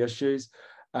see the issues.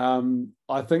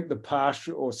 I think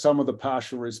some of the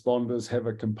partial responders have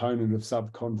a component of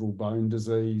subchondral bone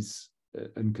disease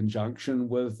in conjunction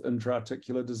with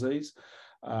intra-articular disease.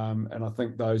 And I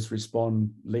think those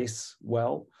respond less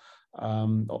well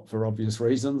for obvious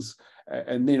reasons.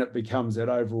 And then it becomes that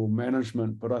overall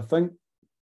management. But I think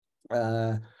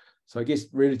So I guess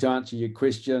really to answer your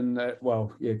question,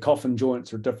 well, yeah, coffin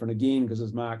joints are different again, because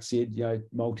as Mark said, you know,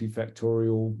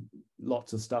 multifactorial,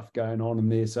 lots of stuff going on in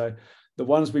there. So the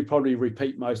ones we probably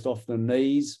repeat most often are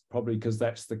knees, probably because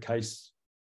that's the cases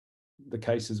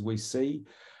we see.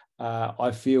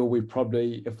 I feel we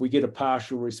probably, if we get a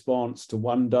partial response to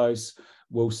one dose,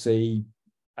 we'll see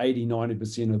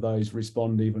 80–90% of those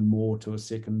respond even more to a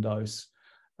second dose.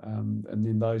 And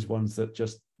then those ones that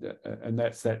just, and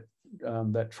that's that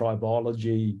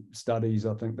tribology studies,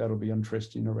 I think that'll be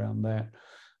interesting around that.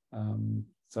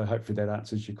 So hopefully that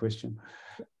answers your question.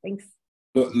 Thanks.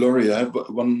 Laurie, I have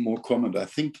one more comment. I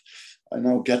think I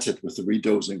now get it with the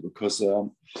redosing, because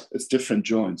it's different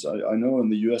joints. I know in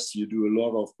the US you do a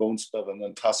lot of bone spur and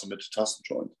then tarsal metatarsal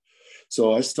joint.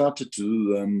 So I started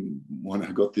to, when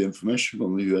I got the information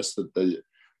from the US, that they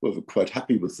were quite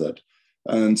happy with that.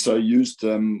 And so I used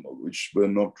them, which were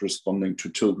not responding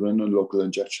to children, and local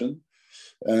injection.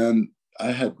 And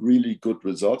I had really good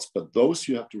results, but those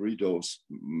you have to redose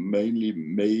mainly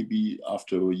maybe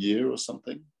after a year or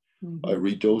something. Mm-hmm. I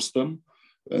redosed them.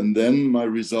 And then my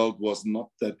result was not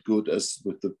that good as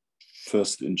with the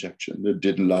first injection. It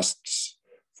didn't last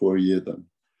for a year then.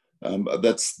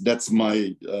 That's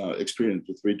my experience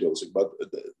with redosing, but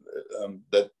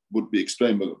that would be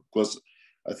explained because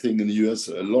I think in the US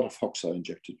a lot of hogs are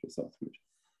injected with Arthramid.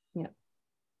 Yeah.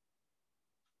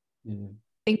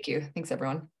 Thank you. Thanks,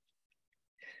 everyone.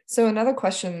 So another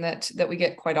question that we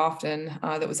get quite often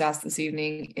that was asked this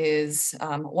evening is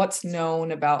what's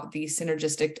known about the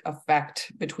synergistic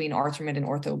effect between Arthramid and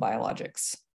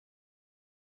orthobiologics?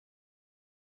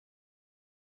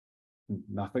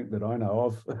 Nothing that I know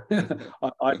of.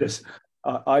 I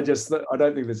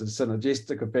don't think there's a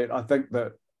synergistic effect. I think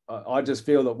that I just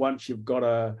feel that once you've got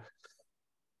a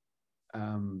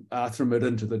Arthramid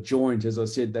into the joint, as I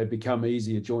said, they become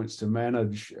easier joints to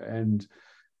manage, and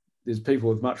there's people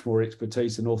with much more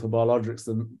expertise in orthobiologics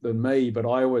than me, but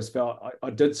I always felt I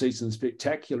did see some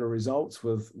spectacular results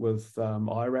with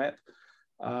IRAP,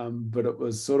 but it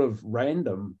was sort of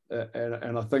random.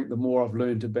 And I think the more I've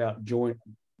learned about joint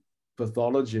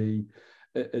pathology,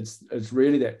 it's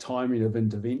really that timing of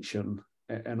intervention.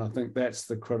 And I think that's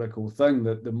the critical thing,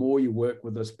 that the more you work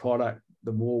with this product,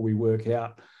 the more we work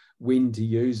out when to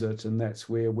use it. And that's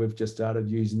where we've just started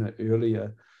using it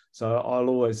earlier. So I'll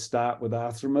always start with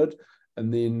Arthramid,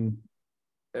 and then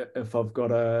if I've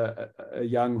got a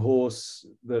young horse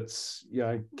that's, you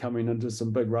know, coming into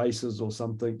some big races or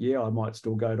something, yeah, I might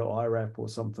still go to IRAP or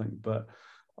something, but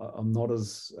I'm not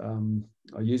as,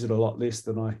 I use it a lot less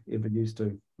than I ever used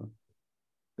to.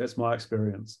 That's my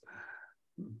experience.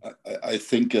 I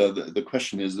think the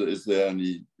question is there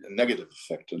any negative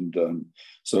effect? And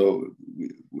so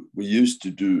we used to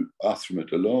do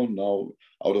Arthramid alone. Now,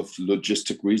 out of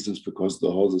logistic reasons, because the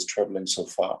horse is traveling so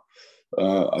far,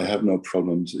 I have no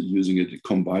problems using it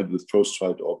combined with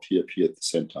Prostrate or PRP at the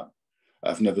same time.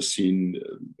 I've never seen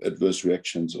adverse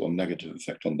reactions or negative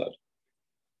effect on that.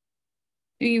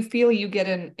 Do you feel you get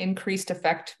an increased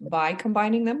effect by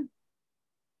combining them?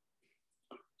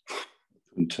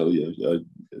 I tell you,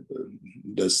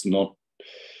 there's not,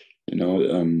 you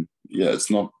know, it's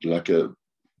not like a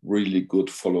really good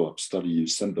follow-up study. You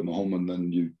send them home and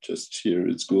then you just hear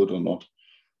it's good or not.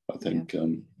 I think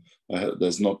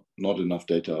there's not enough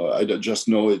data. I just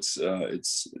know it's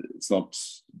not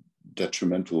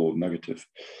detrimental or negative.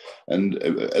 And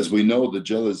as we know, the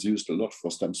gel is used a lot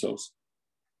for stem cells.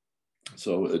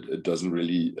 So it doesn't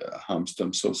really harm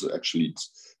stem cells. Actually,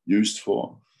 it's used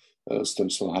for stem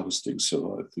cell harvesting.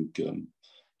 So I think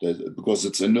because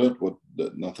it's inert,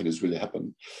 nothing has really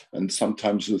happened. And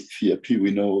sometimes with PRP,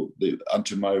 we know the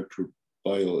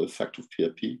antimicrobial effect of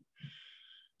PRP.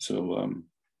 So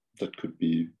that could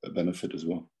be a benefit as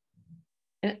well.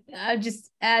 I'll just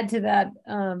add to that,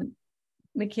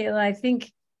 Michaela, I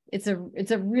think it's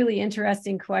a really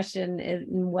interesting question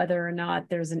in whether or not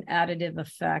there's an additive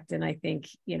effect. And I think,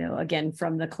 you know, again,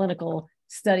 from the clinical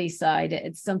study side,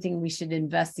 it's something we should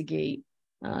investigate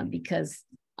because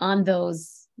on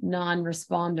those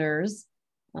non-responders,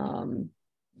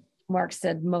 Mark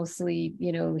said mostly,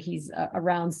 you know, he's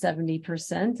around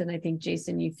 70%. And I think,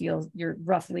 Jason, you feel you're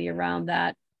roughly around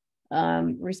that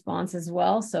response as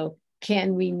well. So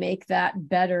can we make that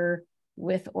better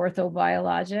with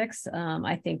orthobiologics?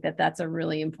 I think that's a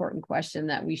really important question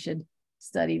that we should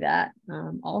study that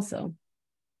also.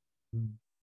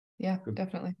 Yeah,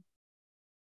 definitely.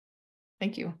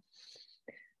 Thank you.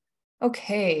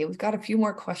 Okay, we've got a few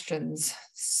more questions.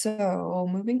 So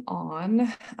moving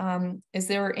on, is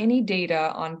there any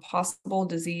data on possible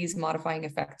disease modifying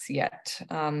effects yet?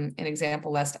 An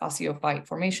example, less osteophyte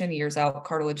formation, years out,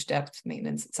 cartilage depth,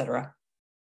 maintenance, etc.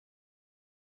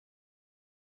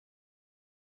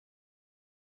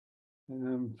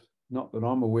 Not that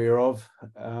I'm aware of.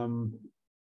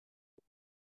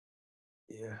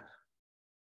 Yeah,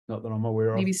 not that I'm aware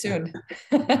of. Maybe soon.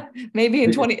 Maybe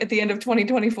at the end of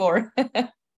 2024.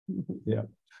 Yeah.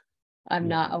 I'm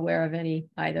not aware of any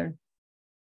either.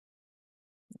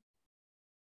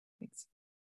 Thanks.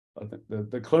 I think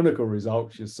the clinical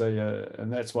results you see,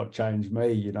 and that's what changed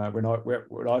me. You know, when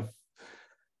I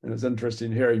and it's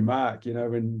interesting hearing Mark. You know,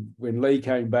 when Lee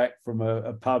came back from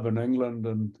a pub in England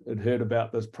and had heard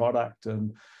about this product,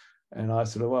 and I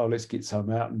said, well, let's get some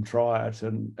out and try it,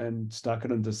 and stuck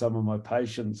it into some of my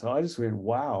patients. I just went,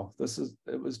 wow,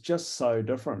 it was just so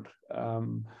different.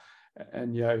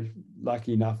 And you know,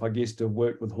 lucky enough, I guess, to have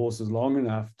worked with horses long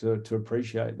enough to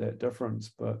appreciate that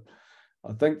difference. But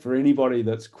I think for anybody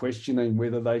that's questioning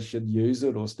whether they should use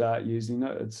it or start using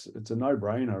it, it's a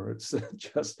no-brainer. It's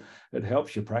just, it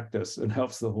helps you practice, it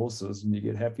helps the horses, and you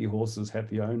get happy horses,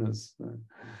 happy owners. So.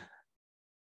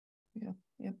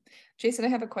 Yeah. Jason, I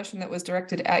have a question that was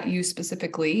directed at you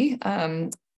specifically.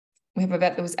 We have a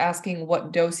vet that was asking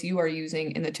what dose you are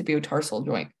using in the tibiotarsal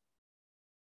joint.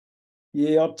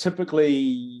 Yeah, I'll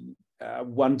typically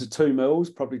 1 to 2 mils,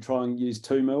 probably try and use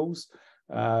 2 mils.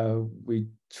 We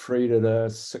treated a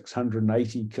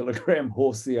 680 kilogram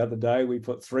horse the other day. We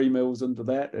put 3 mils into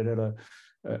that. It had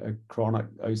a chronic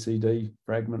OCD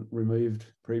fragment removed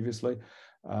previously.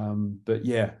 But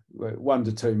yeah, 1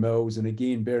 to 2 mils. And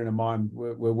again, bearing in mind,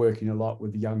 we're working a lot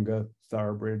with younger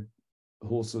thoroughbred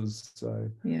horses. So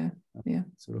yeah.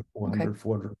 Sort of 400,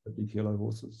 450 kilo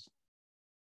horses.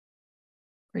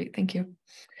 Great, thank you.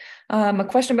 A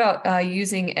question about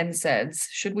using NSAIDs.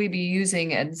 Should we be using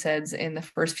NSAIDs in the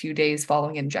first few days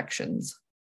following injections?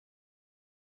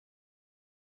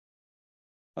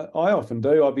 I often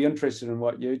do. I'd be interested in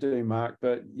what you do, Mark.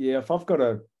 But yeah, if I've got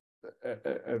a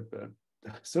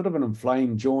sort of an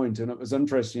inflamed joint, and it was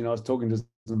interesting, I was talking to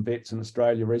some vets in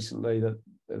Australia recently that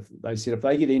they said if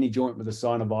they get any joint with a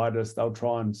synovitis, they'll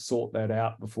try and sort that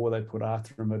out before they put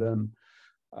Arthramid in.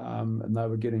 And they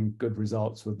were getting good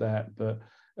results with that. But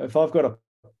if I've got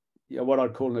what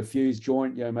I'd call an effused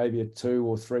joint, you know, maybe a 2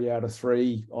 or 3 out of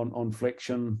 3 on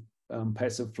flexion,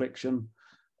 passive flexion,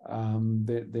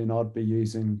 then I'd be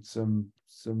using some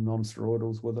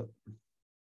non-steroidals with it.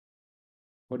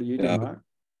 What do you do, Mark?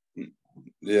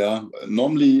 Yeah,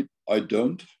 normally I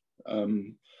don't,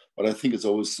 but I think it's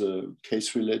always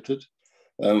case related.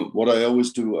 What I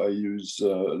always do, I use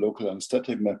local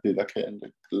anesthetic, McIIlwraith, and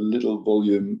a little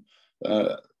volume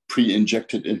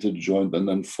pre-injected into the joint and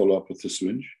then follow up with the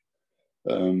syringe.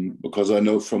 Because I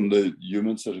know from the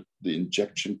humans that the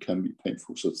injection can be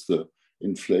painful. So it's the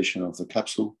inflation of the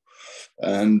capsule.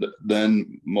 And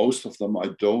then most of them I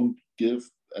don't give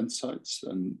NSAIDs,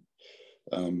 and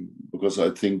because I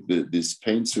think that this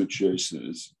pain situation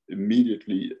is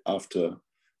immediately after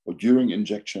or during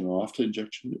injection or after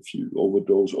injection, if you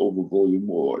overdose, over volume,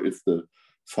 or if the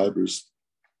fibrous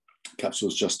capsule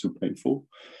is just too painful.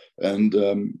 And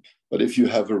but if you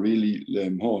have a really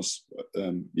lame horse,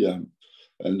 yeah,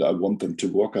 and I want them to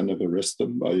walk, I never rest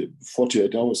them.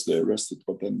 48 hours they're rested,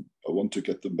 but then I want to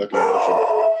get them back in motion.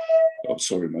 Oh,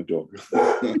 sorry, my dog.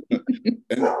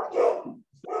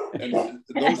 and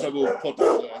those I will put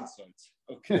on the NSAIDs.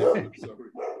 Okay, sorry.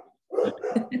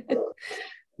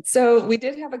 So we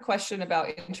did have a question about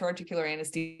intra-articular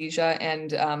anesthesia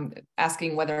and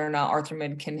asking whether or not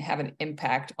Arthramid can have an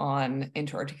impact on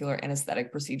intra-articular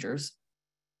anesthetic procedures.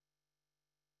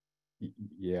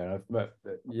 Yeah, but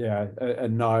yeah,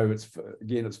 and no,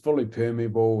 it's fully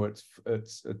permeable.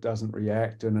 It doesn't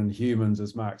react, and in humans,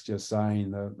 as Mark's just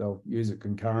saying, they'll use it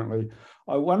concurrently.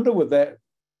 I wonder with that,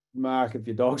 Mark, if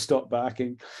your dog stopped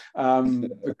barking,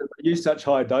 because they use such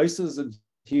high doses in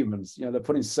humans. You know, they're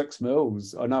putting 6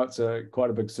 mils. I know it's quite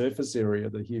a big surface area,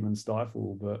 the human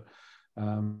stifle, but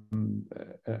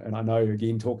and I know,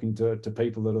 again, talking to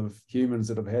people humans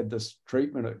that have had this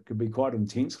treatment, it could be quite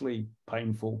intensely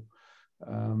painful.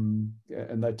 And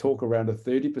they talk around a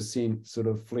 30% sort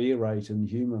of flare rate in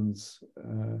humans,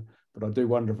 but I do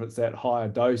wonder if it's that higher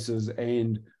doses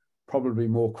and probably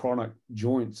more chronic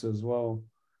joints as well.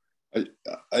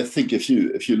 I think if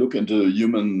you look into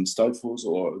human stifles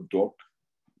or dog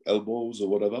elbows or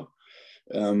whatever,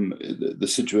 the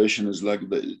situation is like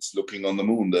it's looking on the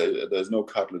moon. There's no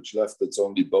cartilage left, it's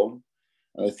only bone.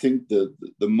 And I think that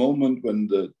the moment when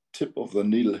the tip of the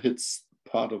needle hits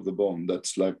part of the bone,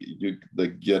 that's like they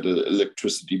get an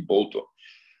electricity bolt,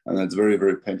 and that's very,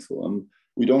 very painful.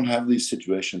 We don't have these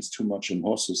situations too much in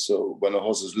horses. So when a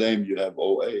horse is lame, you have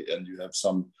OA and you have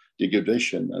some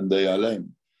degradation, and they are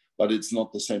lame. But it's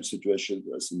not the same situation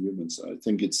as in humans. I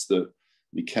think it's the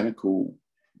mechanical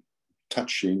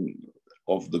touching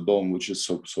of the bone, which is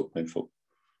so painful.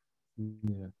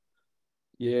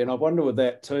 Yeah, and I wonder with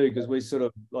that too, because we sort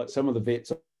of, like some of the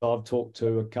vets I've talked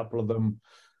to, a couple of them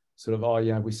sort of, oh,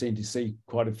 you know, we seem to see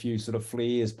quite a few sort of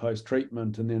flares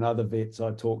post-treatment, and then other vets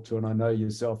I talk to, and I know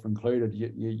yourself included,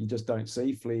 you just don't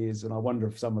see flares, and I wonder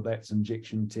if some of that's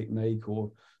injection technique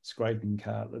or scraping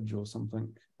cartilage or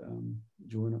something.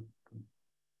 Join it.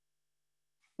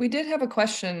 We did have a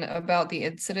question about the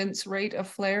incidence rate of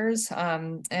flares.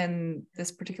 And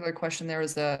this particular question, there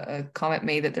was a comment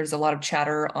made that there's a lot of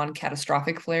chatter on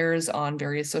catastrophic flares on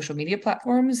various social media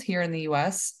platforms here in the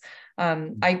US.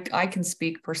 I can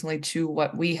speak personally to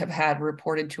what we have had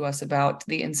reported to us about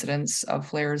the incidence of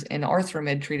flares in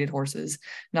Arthramid treated horses,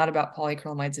 not about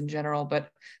polyacrylamides in general, but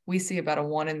we see about a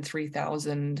 1 in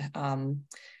 3,000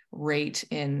 rate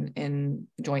in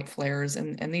joint flares,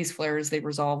 and these flares, they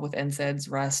resolve with NSAIDs,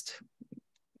 rest,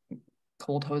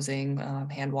 cold hosing,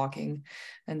 hand walking,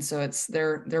 and so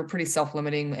they're pretty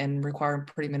self-limiting and require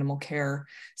pretty minimal care.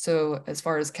 So as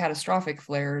far as catastrophic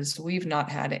flares, we've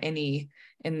not had any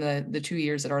in the 2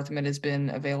 years that Arthramid has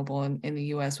been available in the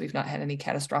US. We've not had any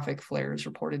catastrophic flares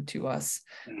reported to us.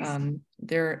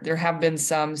 There have been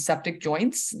some septic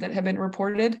joints that have been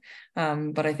reported,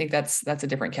 but I think that's a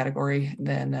different category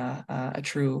than a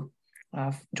true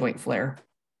joint flare.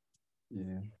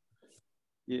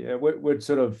 Yeah, we'd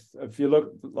sort of, if you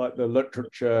look like the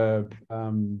literature,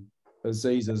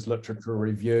 Aziz's literature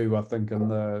review, I think in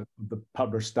the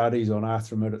published studies on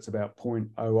Arthramid, it's about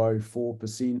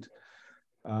 0.004%.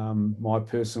 My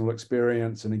personal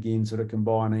experience, and again, sort of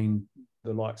combining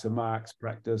the likes of Marc's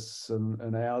practice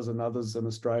and ours and others in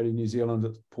Australia, New Zealand,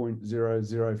 it's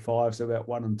 0.005, so about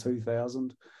 1 in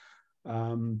 2,000.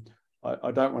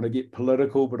 I don't want to get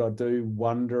political, but I do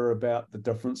wonder about the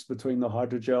difference between the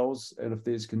hydrogels and if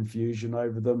there's confusion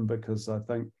over them, because I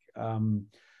think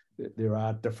that there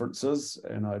are differences,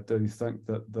 and I do think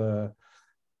that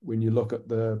when you look at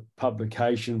the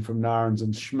publication from Narens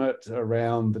and Schmidt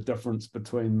around the difference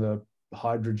between the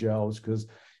hydrogels, because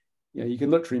you know, you can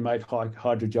literally make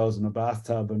hydrogels in a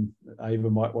bathtub, and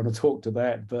Ieva might want to talk to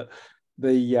that, but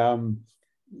the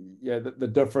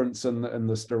difference in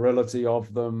the sterility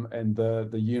of them and the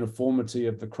uniformity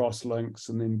of the cross links,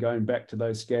 and then going back to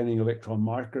those scanning electron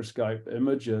microscope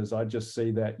images, I just see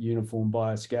that uniform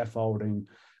bioscaffolding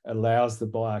allows the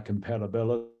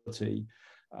biocompatibility.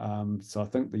 So I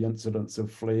think the incidence of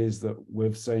flares that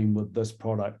we've seen with this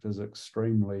product is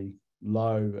extremely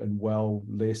low and well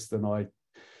less than I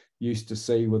used to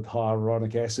see with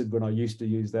hyaluronic acid when I used to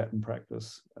use that in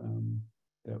practice.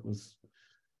 That was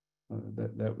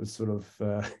sort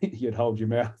of, you'd hold your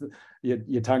mouth,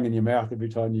 your tongue in your mouth every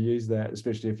time you use that,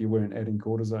 especially if you weren't adding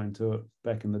cortisone to it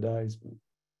back in the days. But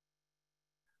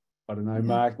I don't know,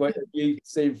 Marc, what you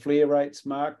see flare rates,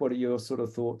 Marc? What are your sort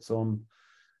of thoughts on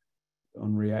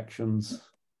reactions?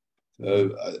 I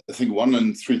think 1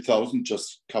 in 3,000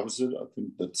 just covers it. I think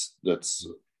that's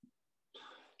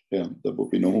yeah, that would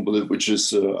be normal, which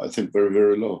is I think very,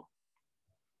 very low.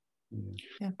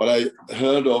 Yeah. But I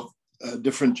heard of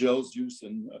different gels used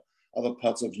in other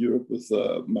parts of Europe with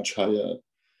much higher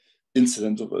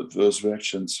incidence of adverse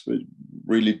reactions with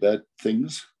really bad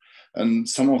things. And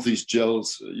some of these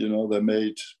gels, you know, they're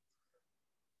made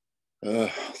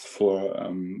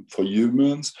for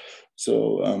humans.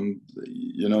 So,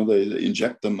 you know, they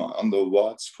inject them under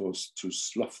warts to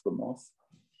slough them off.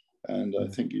 And I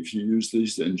think if you use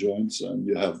these in joints and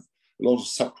you have a lot of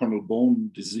subchondral bone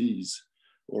disease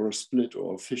or a split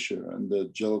or a fissure, and the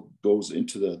gel goes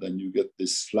into there, then you get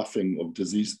this sloughing of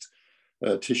diseased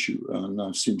tissue. And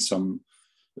I've seen some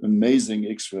amazing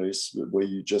x-rays where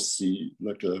you just see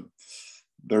like a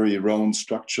very round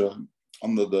structure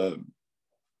under the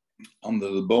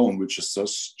bone, which is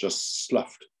just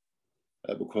sloughed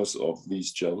because of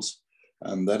these gels.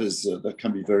 And that is that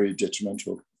can be very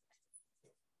detrimental.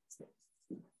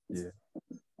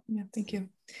 Yeah, thank you.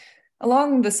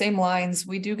 Along the same lines,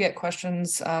 we do get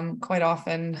questions quite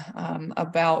often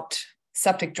about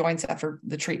septic joints after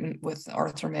the treatment with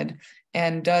Arthramid,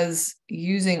 and does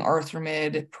using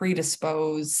Arthramid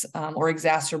predispose or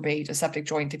exacerbate a septic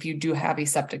joint if you do have a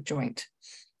septic joint?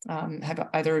 Have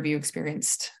either of you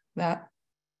experienced that?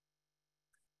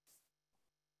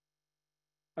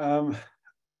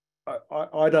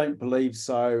 I don't believe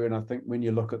so, and I think when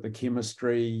you look at the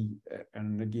chemistry,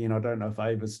 and again, I don't know if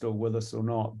Ieva's still with us or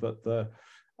not, but the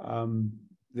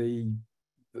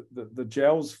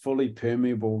gel's fully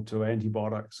permeable to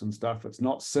antibiotics and stuff. It's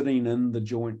not sitting in the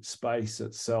joint space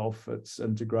itself; it's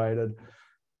integrated.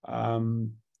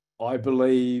 I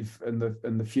believe in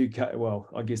the few, well,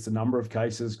 I guess the number of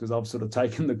cases, because I've sort of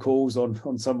taken the calls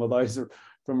on some of those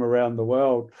from around the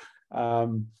world.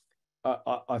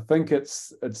 I think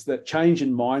it's that change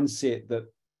in mindset that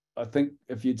I think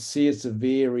if you'd see a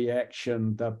severe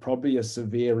reaction, they're probably a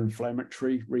severe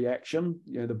inflammatory reaction.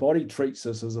 You know, the body treats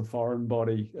this as a foreign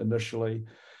body initially.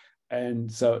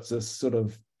 And so it's a sort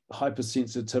of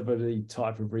hypersensitivity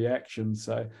type of reaction.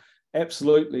 So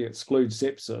absolutely exclude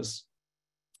sepsis.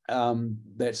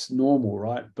 That's normal,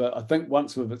 right? But I think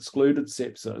once we've excluded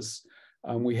sepsis,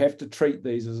 we have to treat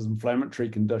these as inflammatory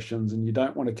conditions, and you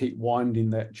don't want to keep winding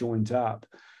that joint up.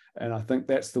 And I think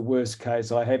that's the worst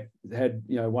case. I have had,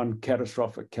 one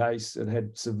catastrophic case. It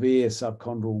had severe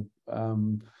subchondral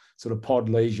sort of pod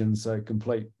lesions, so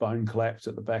complete bone collapse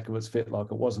at the back of its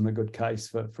fetlock. It wasn't a good case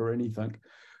for anything.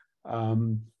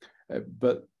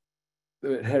 But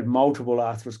it had multiple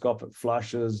arthroscopic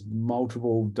flushes,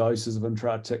 multiple doses of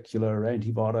intra-articular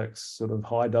antibiotics, sort of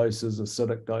high doses,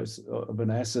 acidic dose of an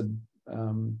acid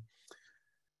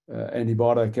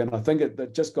antibiotic. And I think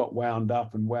it just got wound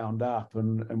up. And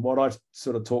what I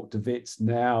sort of talk to vets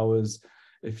now is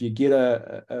if you get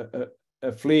a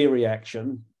flare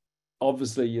reaction,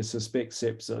 obviously you suspect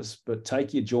sepsis, but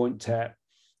take your joint tap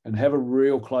and have a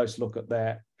real close look at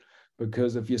that.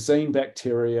 Because if you're seeing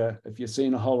bacteria, if you're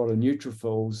seeing a whole lot of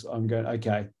neutrophils, I'm going,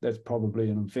 okay, that's probably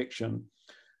an infection.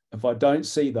 If I don't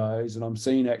see those and I'm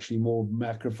seeing actually more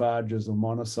macrophages or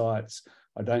monocytes,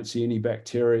 I don't see any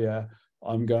bacteria,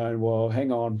 I'm going, well,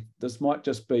 hang on, this might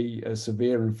just be a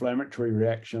severe inflammatory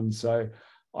reaction. So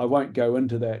I won't go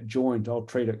into that joint. I'll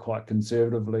treat it quite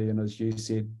conservatively. And as you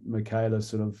said, Michaela,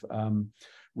 sort of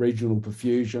regional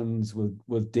perfusions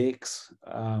with DEX,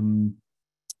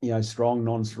 strong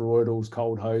non-steroidals,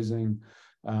 cold hosing,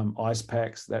 ice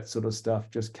packs, that sort of stuff,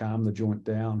 just calm the joint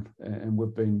down. And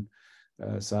we've been,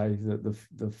 say,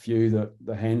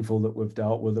 the handful that we've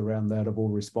dealt with around that have all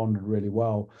responded really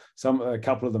well. A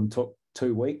couple of them took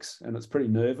 2 weeks, and it's pretty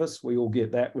nervous. We all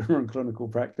get that when we're in clinical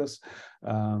practice.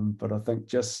 But I think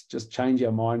just change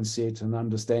our mindset and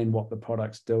understand what the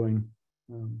product's doing.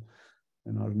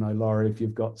 And I don't know, Laurie, if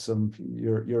you've got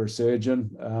you're a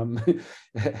surgeon.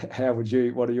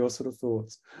 What are your sort of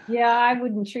thoughts? Yeah, I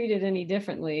wouldn't treat it any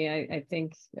differently. I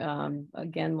think,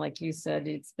 again, like you said,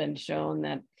 it's been shown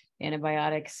that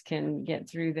antibiotics can get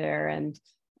through there, and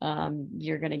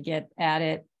you're going to get at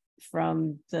it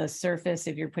from the surface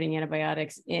if you're putting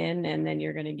antibiotics in, and then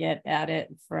you're going to get at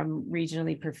it from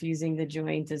regionally perfusing the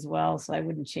joint as well. So I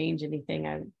wouldn't change anything.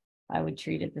 I would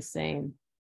treat it the same.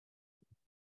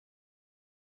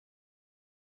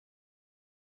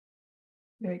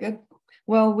 Very good.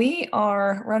 Well, we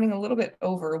are running a little bit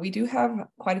over. We do have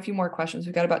quite a few more questions.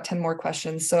 We've got about 10 more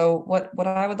questions. So what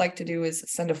I would like to do is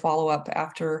send a follow-up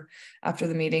after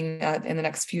the meeting in the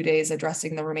next few days,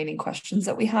 addressing the remaining questions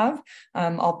that we have.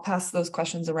 I'll pass those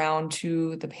questions around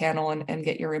to the panel and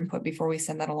get your input before we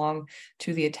send that along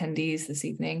to the attendees this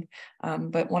evening.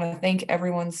 But want to thank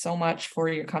everyone so much for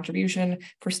your contribution,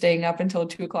 for staying up until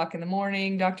 2 o'clock in the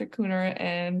morning, Dr. Koene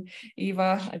and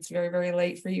Ieva. It's very, very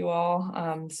late for you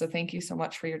all. So thank you so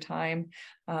much for your time.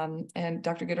 And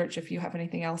Dr. Goodrich, if you have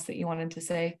anything else that you wanted to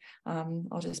say,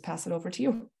 I'll just pass it over to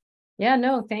you. Yeah,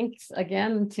 no, thanks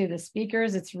again to the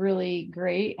speakers. It's really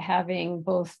great having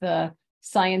both the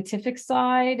scientific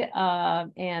side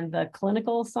and the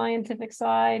clinical scientific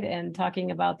side, and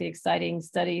talking about the exciting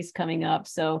studies coming up.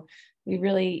 So we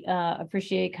really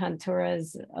appreciate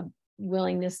Contura's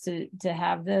willingness to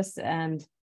have this, and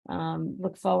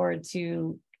look forward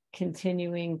to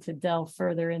continuing to delve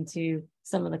further into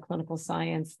some of the clinical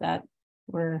science that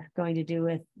we're going to do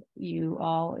with you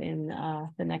all in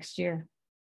the next year.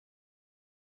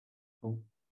 Cool.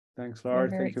 Thanks, Laurie. I'm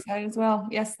very excited as well.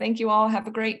 Yes, thank you all. Have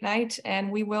a great night. And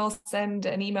we will send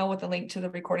an email with a link to the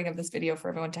recording of this video for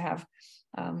everyone to have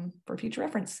for future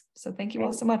reference. So thank you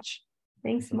all so much.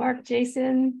 Thanks, Mark,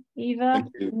 Jason, Ieva,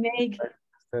 Meg.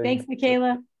 Thanks,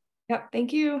 Michaela. Yep,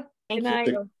 thank you. Thank Good night.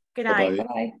 you. Good night. Bye-bye.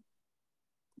 Bye-bye.